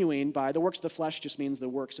continuing by the works of the flesh just means the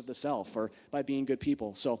works of the self, or by being good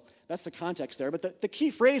people. So that's the context there. But the key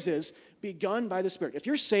phrase is begun by the Spirit. If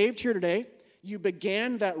you're saved here today, you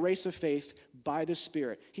began that race of faith by the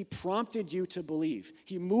Spirit. He prompted you to believe.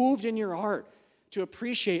 He moved in your heart to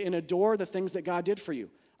appreciate and adore the things that God did for you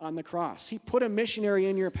on the cross. He put a missionary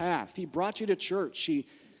in your path. He brought you to church. He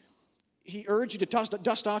urged you to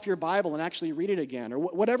dust off your Bible and actually read it again. Or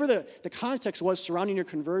whatever the context was surrounding your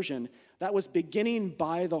conversion, that was beginning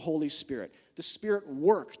by the Holy Spirit. The Spirit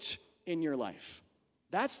worked in your life.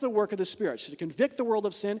 That's the work of the Spirit, so to convict the world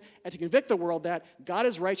of sin and to convict the world that God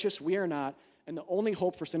is righteous, we are not, and the only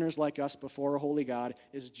hope for sinners like us before a holy God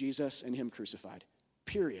is Jesus and him crucified.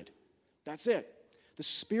 Period. That's it. The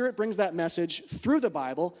Spirit brings that message through the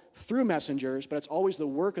Bible, through messengers, but it's always the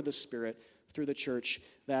work of the Spirit through the church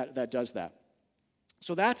that does that.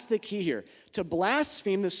 So that's the key here. To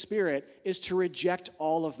blaspheme the Spirit is to reject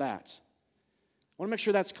all of that. I want to make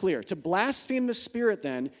sure that's clear. To blaspheme the Spirit,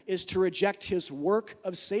 then, is to reject his work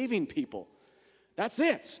of saving people. That's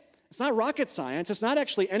it. It's not rocket science. It's not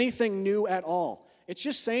actually anything new at all. It's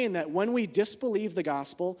just saying that when we disbelieve the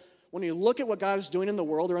gospel, when you look at what God is doing in the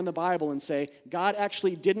world or in the Bible and say, God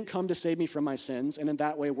actually didn't come to save me from my sins, and in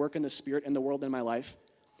that way work in the Spirit in the world in my life,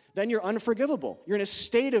 then you're unforgivable. You're in a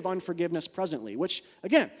state of unforgiveness presently, which,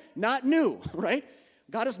 again, not new, right?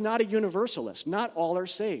 God is not a universalist. Not all are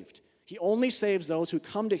saved. He only saves those who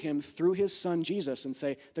come to him through his Son, Jesus, and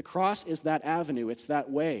say, the cross is that avenue. It's that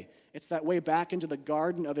way. It's that way back into the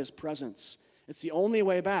garden of his presence. It's the only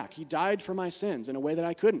way back. He died for my sins in a way that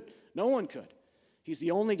I couldn't. No one could. He's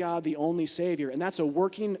the only God, the only Savior, and that's a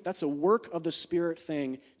work of the Spirit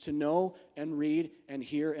thing to know and read and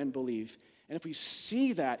hear and believe. And if we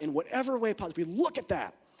see that in whatever way possible, if we look at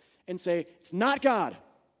that and say, it's not God,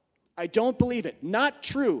 I don't believe it, not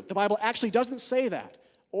true, the Bible actually doesn't say that,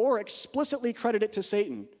 or explicitly credit it to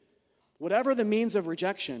Satan, whatever the means of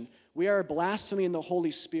rejection, we are blaspheming the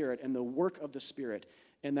Holy Spirit and the work of the Spirit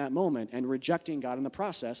in that moment and rejecting God in the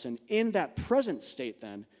process. And in that present state,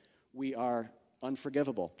 then, we are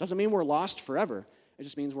unforgivable. Doesn't mean we're lost forever. It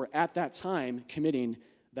just means we're at that time committing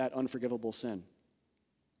that unforgivable sin.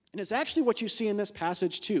 And it's actually what you see in this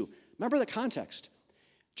passage too. Remember the context.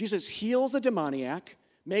 Jesus heals a demoniac,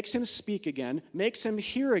 makes him speak again, makes him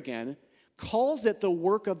hear again, calls it the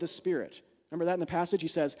work of the Spirit. Remember that in the passage? He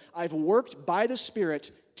says, I've worked by the Spirit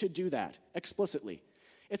to do that explicitly.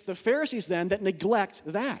 It's the Pharisees then that neglect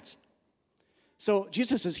that. So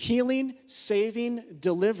Jesus is healing, saving,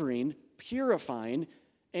 delivering, purifying,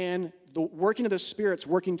 and the working of the Spirit's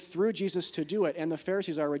working through Jesus to do it, and the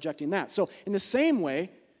Pharisees are rejecting that. So in the same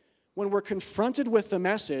way, when we're confronted with the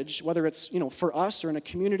message, whether it's for us or in a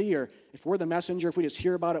community, or if we're the messenger, if we just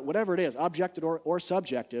hear about it, whatever it is, objective or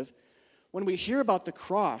subjective, when we hear about the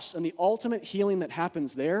cross and the ultimate healing that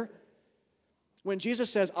happens there, when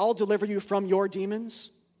Jesus says, I'll deliver you from your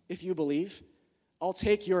demons if you believe, I'll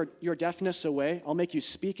take your deafness away, I'll make you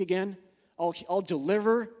speak again, I'll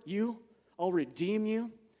deliver you, I'll redeem you.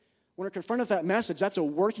 When we're confronted with that message, that's a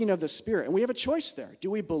working of the Spirit. And we have a choice there. Do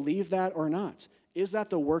we believe that or not? Is that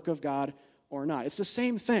the work of God or not? It's the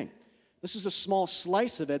same thing. This is a small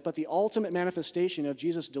slice of it, but the ultimate manifestation of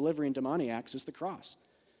Jesus delivering demoniacs is the cross.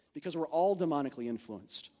 Because we're all demonically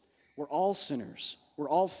influenced. We're all sinners. We're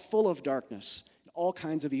all full of darkness, all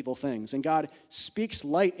kinds of evil things. And God speaks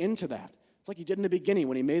light into that. It's like he did in the beginning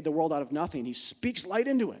when he made the world out of nothing. He speaks light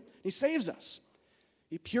into it. He saves us.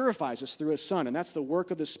 He purifies us through his Son. And that's the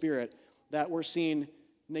work of the Spirit that we're seeing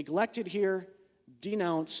neglected here,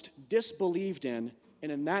 denounced, disbelieved in.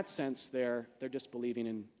 And in that sense, they're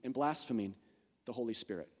disbelieving and blaspheming the Holy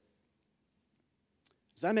Spirit.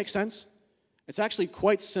 Does that make sense? It's actually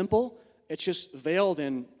quite simple. It's just veiled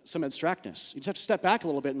in some abstractness. You just have to step back a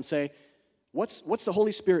little bit and say, what's the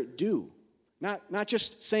Holy Spirit do? Not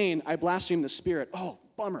just saying, I blaspheme the Spirit. Oh,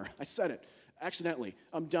 bummer, I said it accidentally.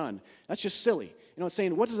 I'm done. That's just silly. It's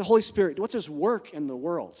saying, what does the Holy Spirit do? What's his work in the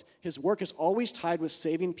world? His work is always tied with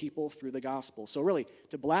saving people through the gospel. So really,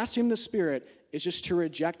 to blaspheme the Spirit is just to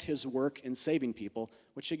reject his work in saving people,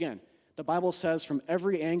 which again, the Bible says from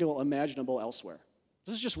every angle imaginable elsewhere.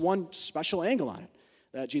 This is just one special angle on it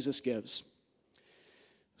that Jesus gives.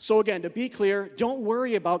 So again, to be clear, don't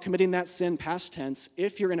worry about committing that sin past tense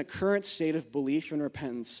if you're in a current state of belief and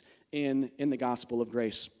repentance in the gospel of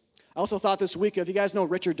grace. I also thought this week, if you guys know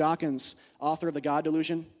Richard Dawkins, author of The God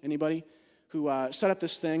Delusion, anybody, who set up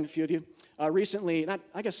this thing, a few of you, recently,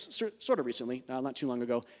 sort of recently, not too long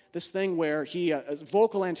ago, this thing where he, a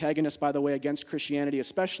vocal antagonist, by the way, against Christianity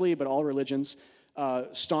especially, but all religions,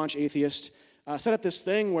 staunch atheist, set up this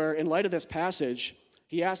thing where, in light of this passage,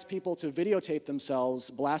 he asked people to videotape themselves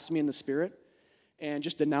blaspheming the Spirit and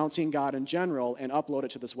just denouncing God in general and upload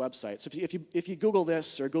it to this website. So if you Google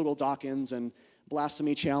this or Google Dawkins and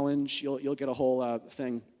blasphemy challenge, you'll get a whole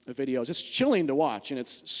thing of videos. It's chilling to watch, and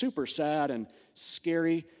it's super sad and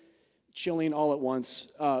scary, chilling all at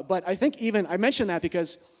once. But I think I mention that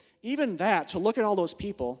because even that, to look at all those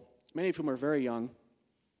people, many of whom are very young,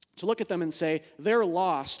 to look at them and say, they're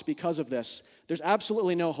lost because of this. There's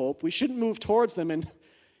absolutely no hope. We shouldn't move towards them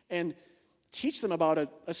and teach them about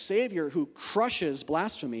a Savior who crushes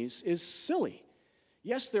blasphemies is silly.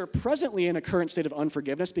 Yes, they're presently in a current state of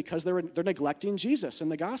unforgiveness because they're neglecting Jesus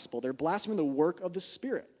and the gospel. They're blaspheming the work of the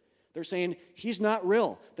Spirit. They're saying, he's not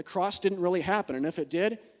real. The cross didn't really happen. And if it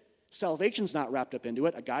did, salvation's not wrapped up into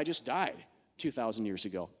it. A guy just died 2,000 years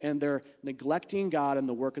ago. And they're neglecting God and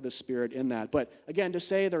the work of the Spirit in that. But again, to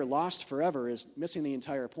say they're lost forever is missing the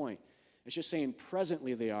entire point. It's just saying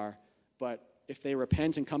presently they are, but if they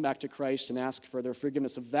repent and come back to Christ and ask for their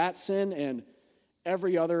forgiveness of that sin and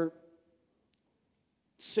every other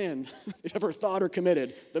sin they've ever thought or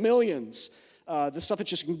committed, the millions, the stuff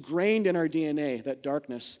that's just ingrained in our DNA, that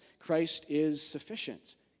darkness, Christ is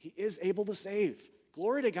sufficient. He is able to save.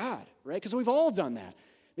 Glory to God, right? Because we've all done that.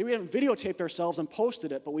 Maybe we haven't videotaped ourselves and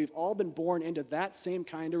posted it, but we've all been born into that same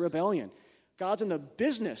kind of rebellion. God's in the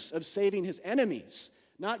business of saving his enemies,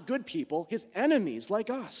 not good people, his enemies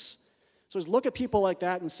like us. So just look at people like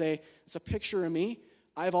that and say, it's a picture of me.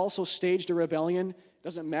 I've also staged a rebellion. It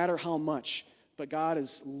doesn't matter how much, but God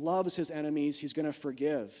loves his enemies. He's going to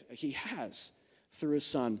forgive. He has through his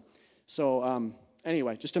Son. So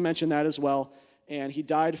anyway, just to mention that as well. And he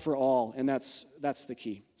died for all, and that's the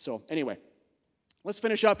key. So anyway, let's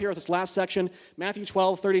finish up here with this last section, Matthew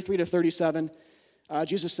 12, 33 to 37.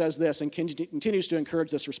 Jesus says this and continues to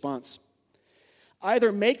encourage this response.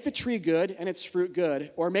 Either make the tree good and its fruit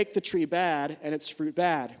good, or make the tree bad and its fruit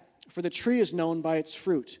bad. For the tree is known by its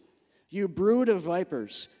fruit. You brood of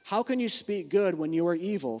vipers, how can you speak good when you are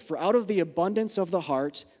evil? For out of the abundance of the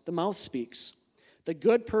heart, the mouth speaks. The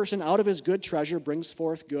good person out of his good treasure brings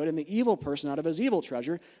forth good, and the evil person out of his evil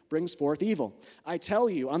treasure brings forth evil. I tell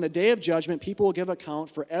you, on the day of judgment, people will give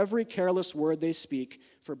account for every careless word they speak,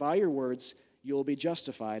 for by your words you will be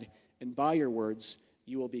justified, and by your words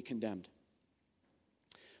you will be condemned.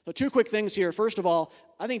 So two quick things here. First of all,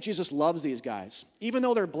 I think Jesus loves these guys. Even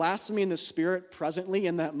though they're blaspheming the Spirit presently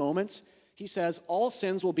in that moment, he says all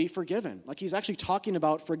sins will be forgiven. Like he's actually talking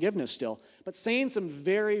about forgiveness still, but saying some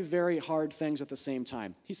very, very hard things at the same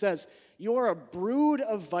time. He says, you are a brood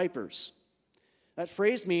of vipers. That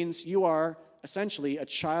phrase means you are essentially a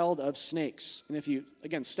child of snakes. And if you,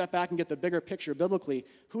 again, step back and get the bigger picture biblically,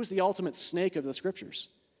 who's the ultimate snake of the Scriptures?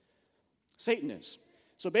 Satan is.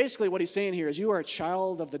 So basically what he's saying here is you are a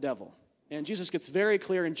child of the devil. And Jesus gets very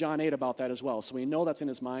clear in John 8 about that as well. So we know that's in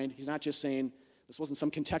his mind. He's not just saying, this wasn't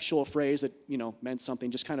some contextual phrase that, meant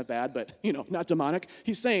something just kind of bad, but, not demonic.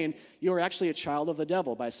 He's saying you are actually a child of the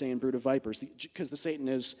devil by saying brood of vipers, because the Satan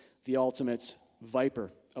is the ultimate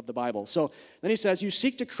viper of the Bible. So then he says, you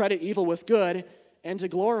seek to credit evil with good and to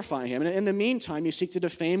glorify him. And in the meantime, you seek to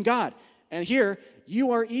defame God. And here,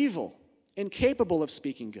 you are evil, incapable of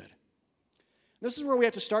speaking good. This is where we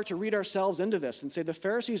have to start to read ourselves into this and say the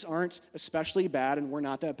Pharisees aren't especially bad and we're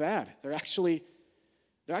not that bad. They're actually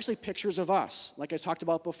pictures of us. Like I talked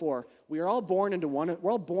about before, we're all born into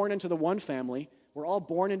the one family. We're all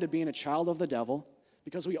born into being a child of the devil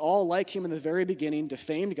because we all, like him in the very beginning,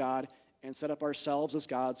 defamed God and set up ourselves as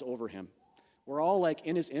gods over him. We're all like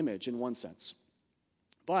in his image in one sense.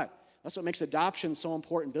 But that's what makes adoption so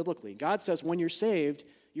important biblically. God says when you're saved,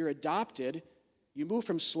 you're adopted. You move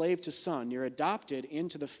from slave to son. You're adopted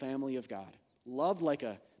into the family of God, loved like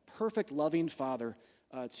a perfect, loving father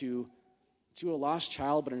to to a lost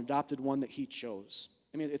child, but an adopted one that he chose.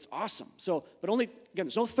 I mean, it's awesome. So, but only, again,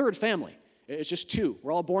 there's no third family. It's just two.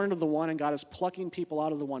 We're all born into the one, and God is plucking people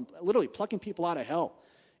out of the one, literally plucking people out of hell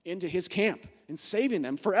into his camp and saving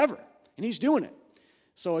them forever. And he's doing it.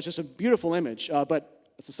 So it's just a beautiful image, but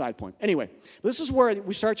that's a side point. Anyway, this is where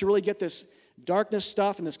we start to really get this darkness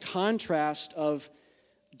stuff and this contrast of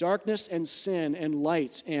darkness and sin and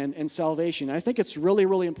light and salvation. And I think it's really,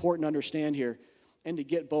 really important to understand here and to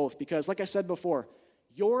get both, because like I said before,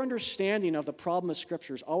 your understanding of the problem of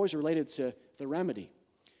Scripture is always related to the remedy.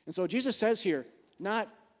 And so Jesus says here, not,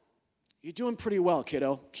 you're doing pretty well,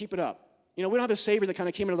 kiddo, keep it up. We don't have a Savior that kind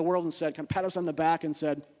of came into the world and said, kind of pat us on the back and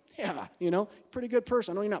said, yeah, pretty good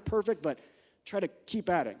person. I know you're not perfect, but try to keep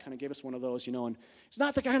at it. Kind of gave us one of those, and it's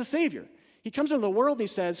not the kind of Savior. He comes into the world and he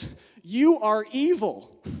says, you are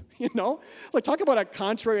evil, Like, talk about a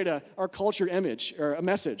contrary to our culture image or a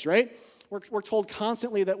message, right? We're told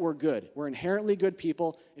constantly that we're good. We're inherently good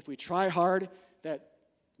people. If we try hard, that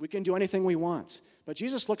we can do anything we want. But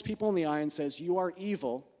Jesus looks people in the eye and says, you are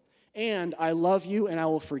evil, and I love you, and I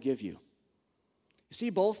will forgive you. You see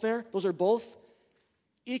both there? Those are both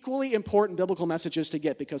equally important biblical messages to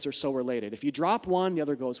get because they're so related. If you drop one, the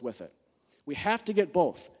other goes with it. We have to get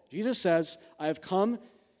both. Jesus says, I have come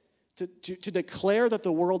to declare that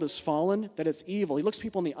the world is fallen, that it's evil. He looks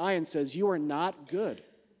people in the eye and says, you are not good.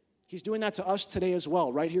 He's doing that to us today as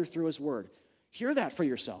well, right here through his word. Hear that for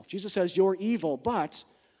yourself. Jesus says, you're evil, but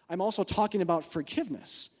I'm also talking about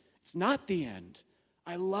forgiveness. It's not the end.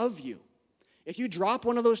 I love you. If you drop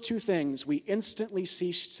one of those two things, we instantly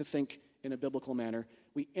cease to think in a biblical manner.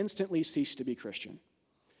 We instantly cease to be Christian.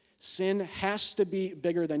 Sin has to be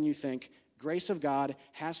bigger than you think. Grace of God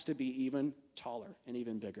has to be even taller and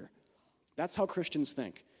even bigger. That's how Christians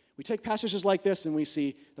think. We take passages like this and we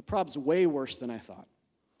see the problem's way worse than I thought.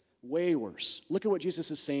 Way worse. Look at what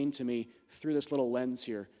Jesus is saying to me through this little lens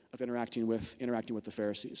here of interacting with the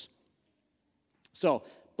Pharisees. So,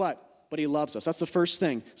 but he loves us. That's the first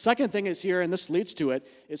thing. Second thing is here, and this leads to it,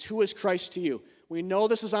 is who is Christ to you? We know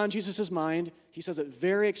this is on Jesus' mind. He says it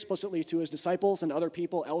very explicitly to his disciples and other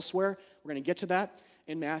people elsewhere. We're going to get to that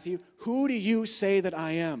in Matthew. Who do you say that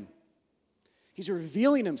I am? He's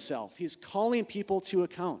revealing himself. He's calling people to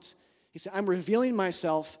account. He said, I'm revealing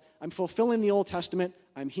myself. I'm fulfilling the Old Testament.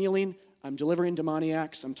 I'm healing. I'm delivering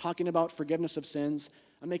demoniacs. I'm talking about forgiveness of sins.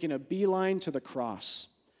 I'm making a beeline to the cross.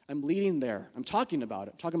 I'm leading there. I'm talking about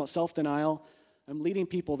it. I'm talking about self-denial. I'm leading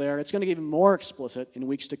people there. It's going to get even more explicit in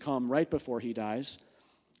weeks to come, right before he dies.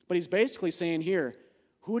 But he's basically saying here,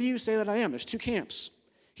 who do you say that I am? There's two camps.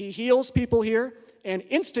 He heals people here, and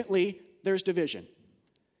instantly there's division.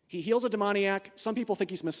 He heals a demoniac. Some people think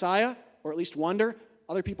he's Messiah, or at least wonder.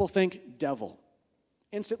 Other people think devil.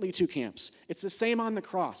 Instantly two camps. It's the same on the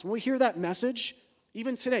cross. When we hear that message,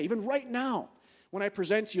 even today, even right now, when I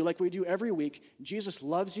present to you, like we do every week, Jesus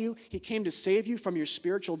loves you. He came to save you from your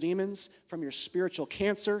spiritual demons, from your spiritual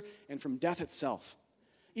cancer, and from death itself.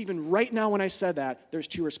 Even right now when I said that, there's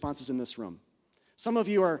two responses in this room. Some of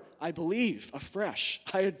you are, I believe, afresh.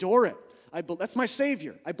 I adore it. That's my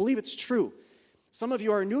Savior. I believe it's true. Some of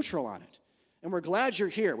you are neutral on it. And we're glad you're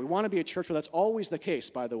here. We want to be a church where that's always the case,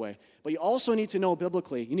 by the way. But you also need to know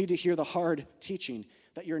biblically, you need to hear the hard teaching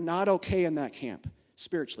that you're not okay in that camp,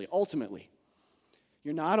 spiritually, ultimately.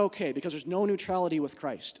 You're not okay because there's no neutrality with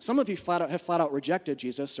Christ. Some of you have flat out rejected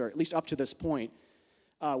Jesus, or at least up to this point.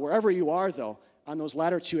 Wherever you are, though, on those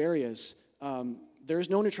latter two areas, there's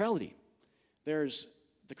no neutrality. There's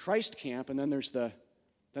the Christ camp, and then there's the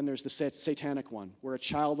satanic one. We're a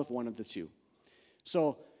child of one of the two.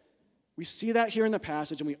 So we see that here in the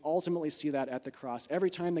passage, and we ultimately see that at the cross every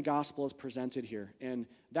time the gospel is presented here. And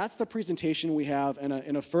that's the presentation we have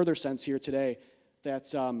in a further sense here today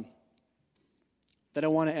that I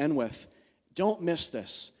want to end with. Don't miss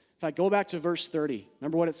this. In fact, go back to verse 30.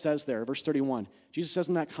 Remember what it says there, verse 31. Jesus says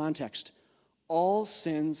in that context, all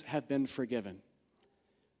sins have been forgiven.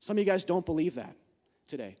 Some of you guys don't believe that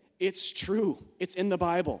today. It's true. It's in the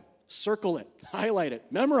Bible. Circle it, highlight it,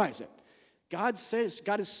 memorize it. God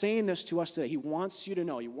is saying this to us today. He wants you to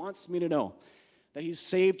know, he wants me to know that he's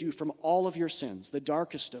saved you from all of your sins, the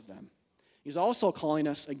darkest of them. He's also calling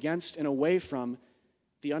us against and away from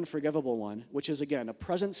the unforgivable one, which is, again, a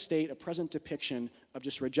present state, a present depiction of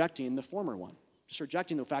just rejecting the former one, just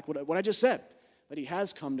rejecting the fact, what I just said, that he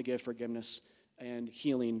has come to give forgiveness and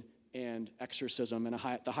healing and exorcism and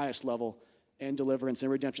at the highest level, and deliverance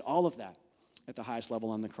and redemption, all of that at the highest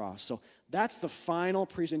level on the cross. So that's the final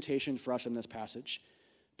presentation for us in this passage.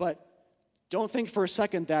 But don't think for a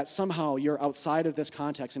second that somehow you're outside of this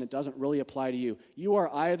context and it doesn't really apply to you. You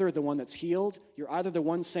are either the one that's healed, you're either the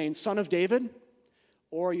one saying, Son of David,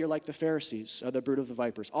 or you're like the Pharisees, the brood of the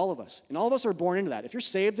vipers. All of us. And all of us are born into that. If you're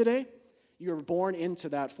saved today, you were born into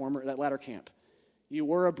that latter camp. You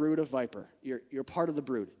were a brood of viper. You're part of the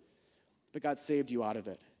brood. But God saved you out of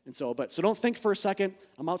it. And so don't think for a second,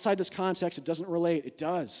 I'm outside this context, it doesn't relate. It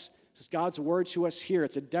does. This is God's word to us here.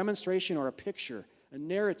 It's a demonstration or a picture, a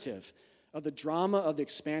narrative of the drama of the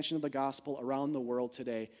expansion of the gospel around the world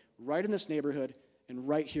today, right in this neighborhood and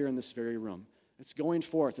right here in this very room. It's going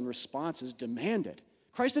forth, and response is demanded.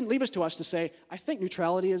 Christ didn't leave us to say, I think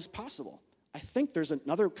neutrality is possible. I think there's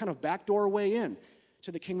another kind of backdoor way in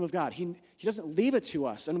to the kingdom of God. He doesn't leave it to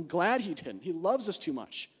us, and I'm glad he didn't. He loves us too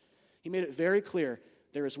much. He made it very clear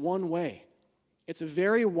there is one way. It's a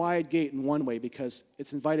very wide gate in one way because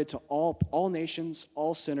it's invited to all nations,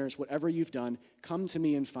 all sinners, whatever you've done, come to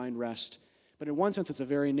me and find rest. But in one sense, it's a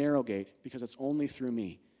very narrow gate because it's only through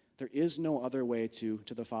me. There is no other way to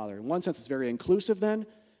the Father. In one sense, it's very inclusive then.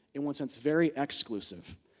 In one sense, very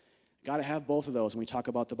exclusive. Got to have both of those when we talk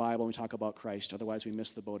about the Bible and we talk about Christ. Otherwise, we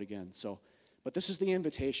miss the boat again. But this is the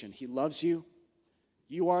invitation. He loves you.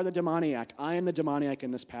 You are the demoniac. I am the demoniac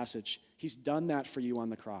in this passage. He's done that for you on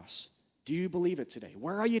the cross. Do you believe it today?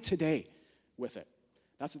 Where are you today with it?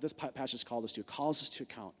 That's what this passage called us to. It calls us to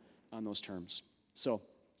account on those terms. So,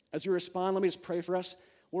 as you respond, let me just pray for us.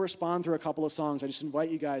 We'll respond through a couple of songs. I just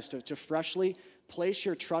invite you guys to freshly place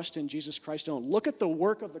your trust in Jesus Christ alone. Look at the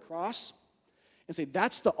work of the cross and say,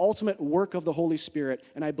 that's the ultimate work of the Holy Spirit,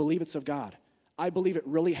 and I believe it's of God. I believe it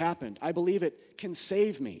really happened. I believe it can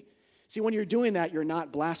save me. See, when you're doing that, you're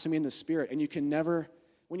not blaspheming the Spirit, and you can never,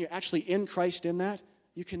 when you're actually in Christ in that,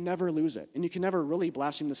 you can never lose it. And you can never really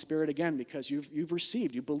blaspheme the Spirit again because you've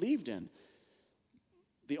received, you believed in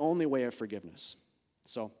the only way of forgiveness.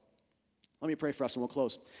 So, let me pray for us and we'll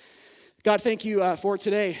close. God, thank you for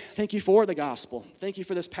today. Thank you for the gospel. Thank you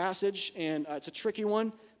for this passage, and it's a tricky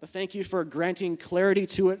one, but thank you for granting clarity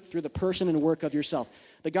to it through the person and work of yourself.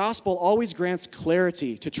 The gospel always grants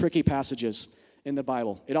clarity to tricky passages in the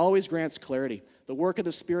Bible. It always grants clarity. The work of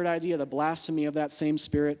the Spirit idea, the blasphemy of that same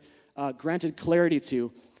Spirit, granted clarity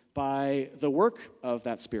to by the work of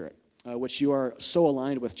that Spirit, which you are so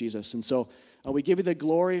aligned with, Jesus. And so we give you the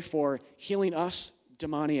glory for healing us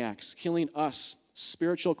demoniacs, healing us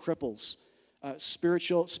spiritual cripples,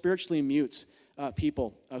 spiritually mute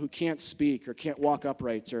people who can't speak or can't walk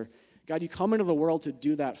upright. Or God, you come into the world to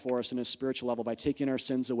do that for us in a spiritual level by taking our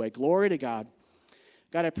sins away. Glory to God.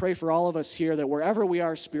 God, I pray for all of us here that wherever we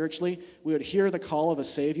are spiritually, we would hear the call of a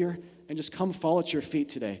Savior and just come fall at your feet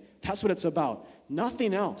today. That's what it's about.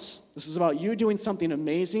 Nothing else. This is about you doing something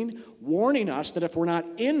amazing, warning us that if we're not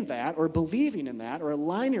in that or believing in that or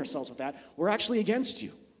aligning ourselves with that, we're actually against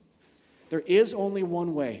you. There is only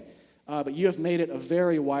one way, but you have made it a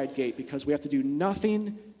very wide gate because we have to do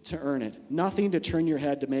nothing to earn it, nothing to turn your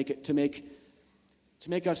head to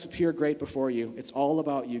make us appear great before you. It's all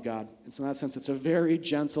about you, God. And so in that sense, it's a very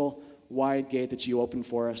gentle, wide gate that you open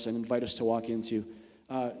for us and invite us to walk into.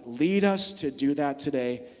 Lead us to do that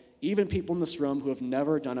today. Even people in this room who have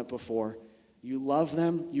never done it before. You love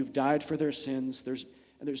them. You've died for their sins.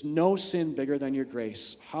 There's no sin bigger than your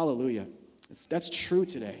grace. Hallelujah. That's true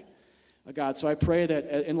today. God, so I pray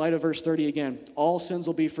that in light of verse 30 again, all sins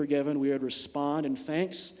will be forgiven. We would respond in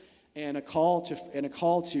thanks and a call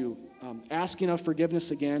to asking of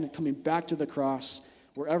forgiveness again, coming back to the cross,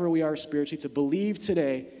 wherever we are spiritually, to believe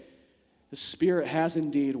today the Spirit has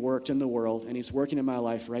indeed worked in the world, and He's working in my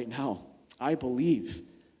life right now. I believe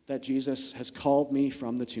that Jesus has called me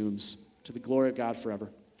from the tombs to the glory of God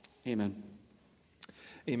forever. Amen.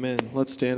 Amen. Let's stand.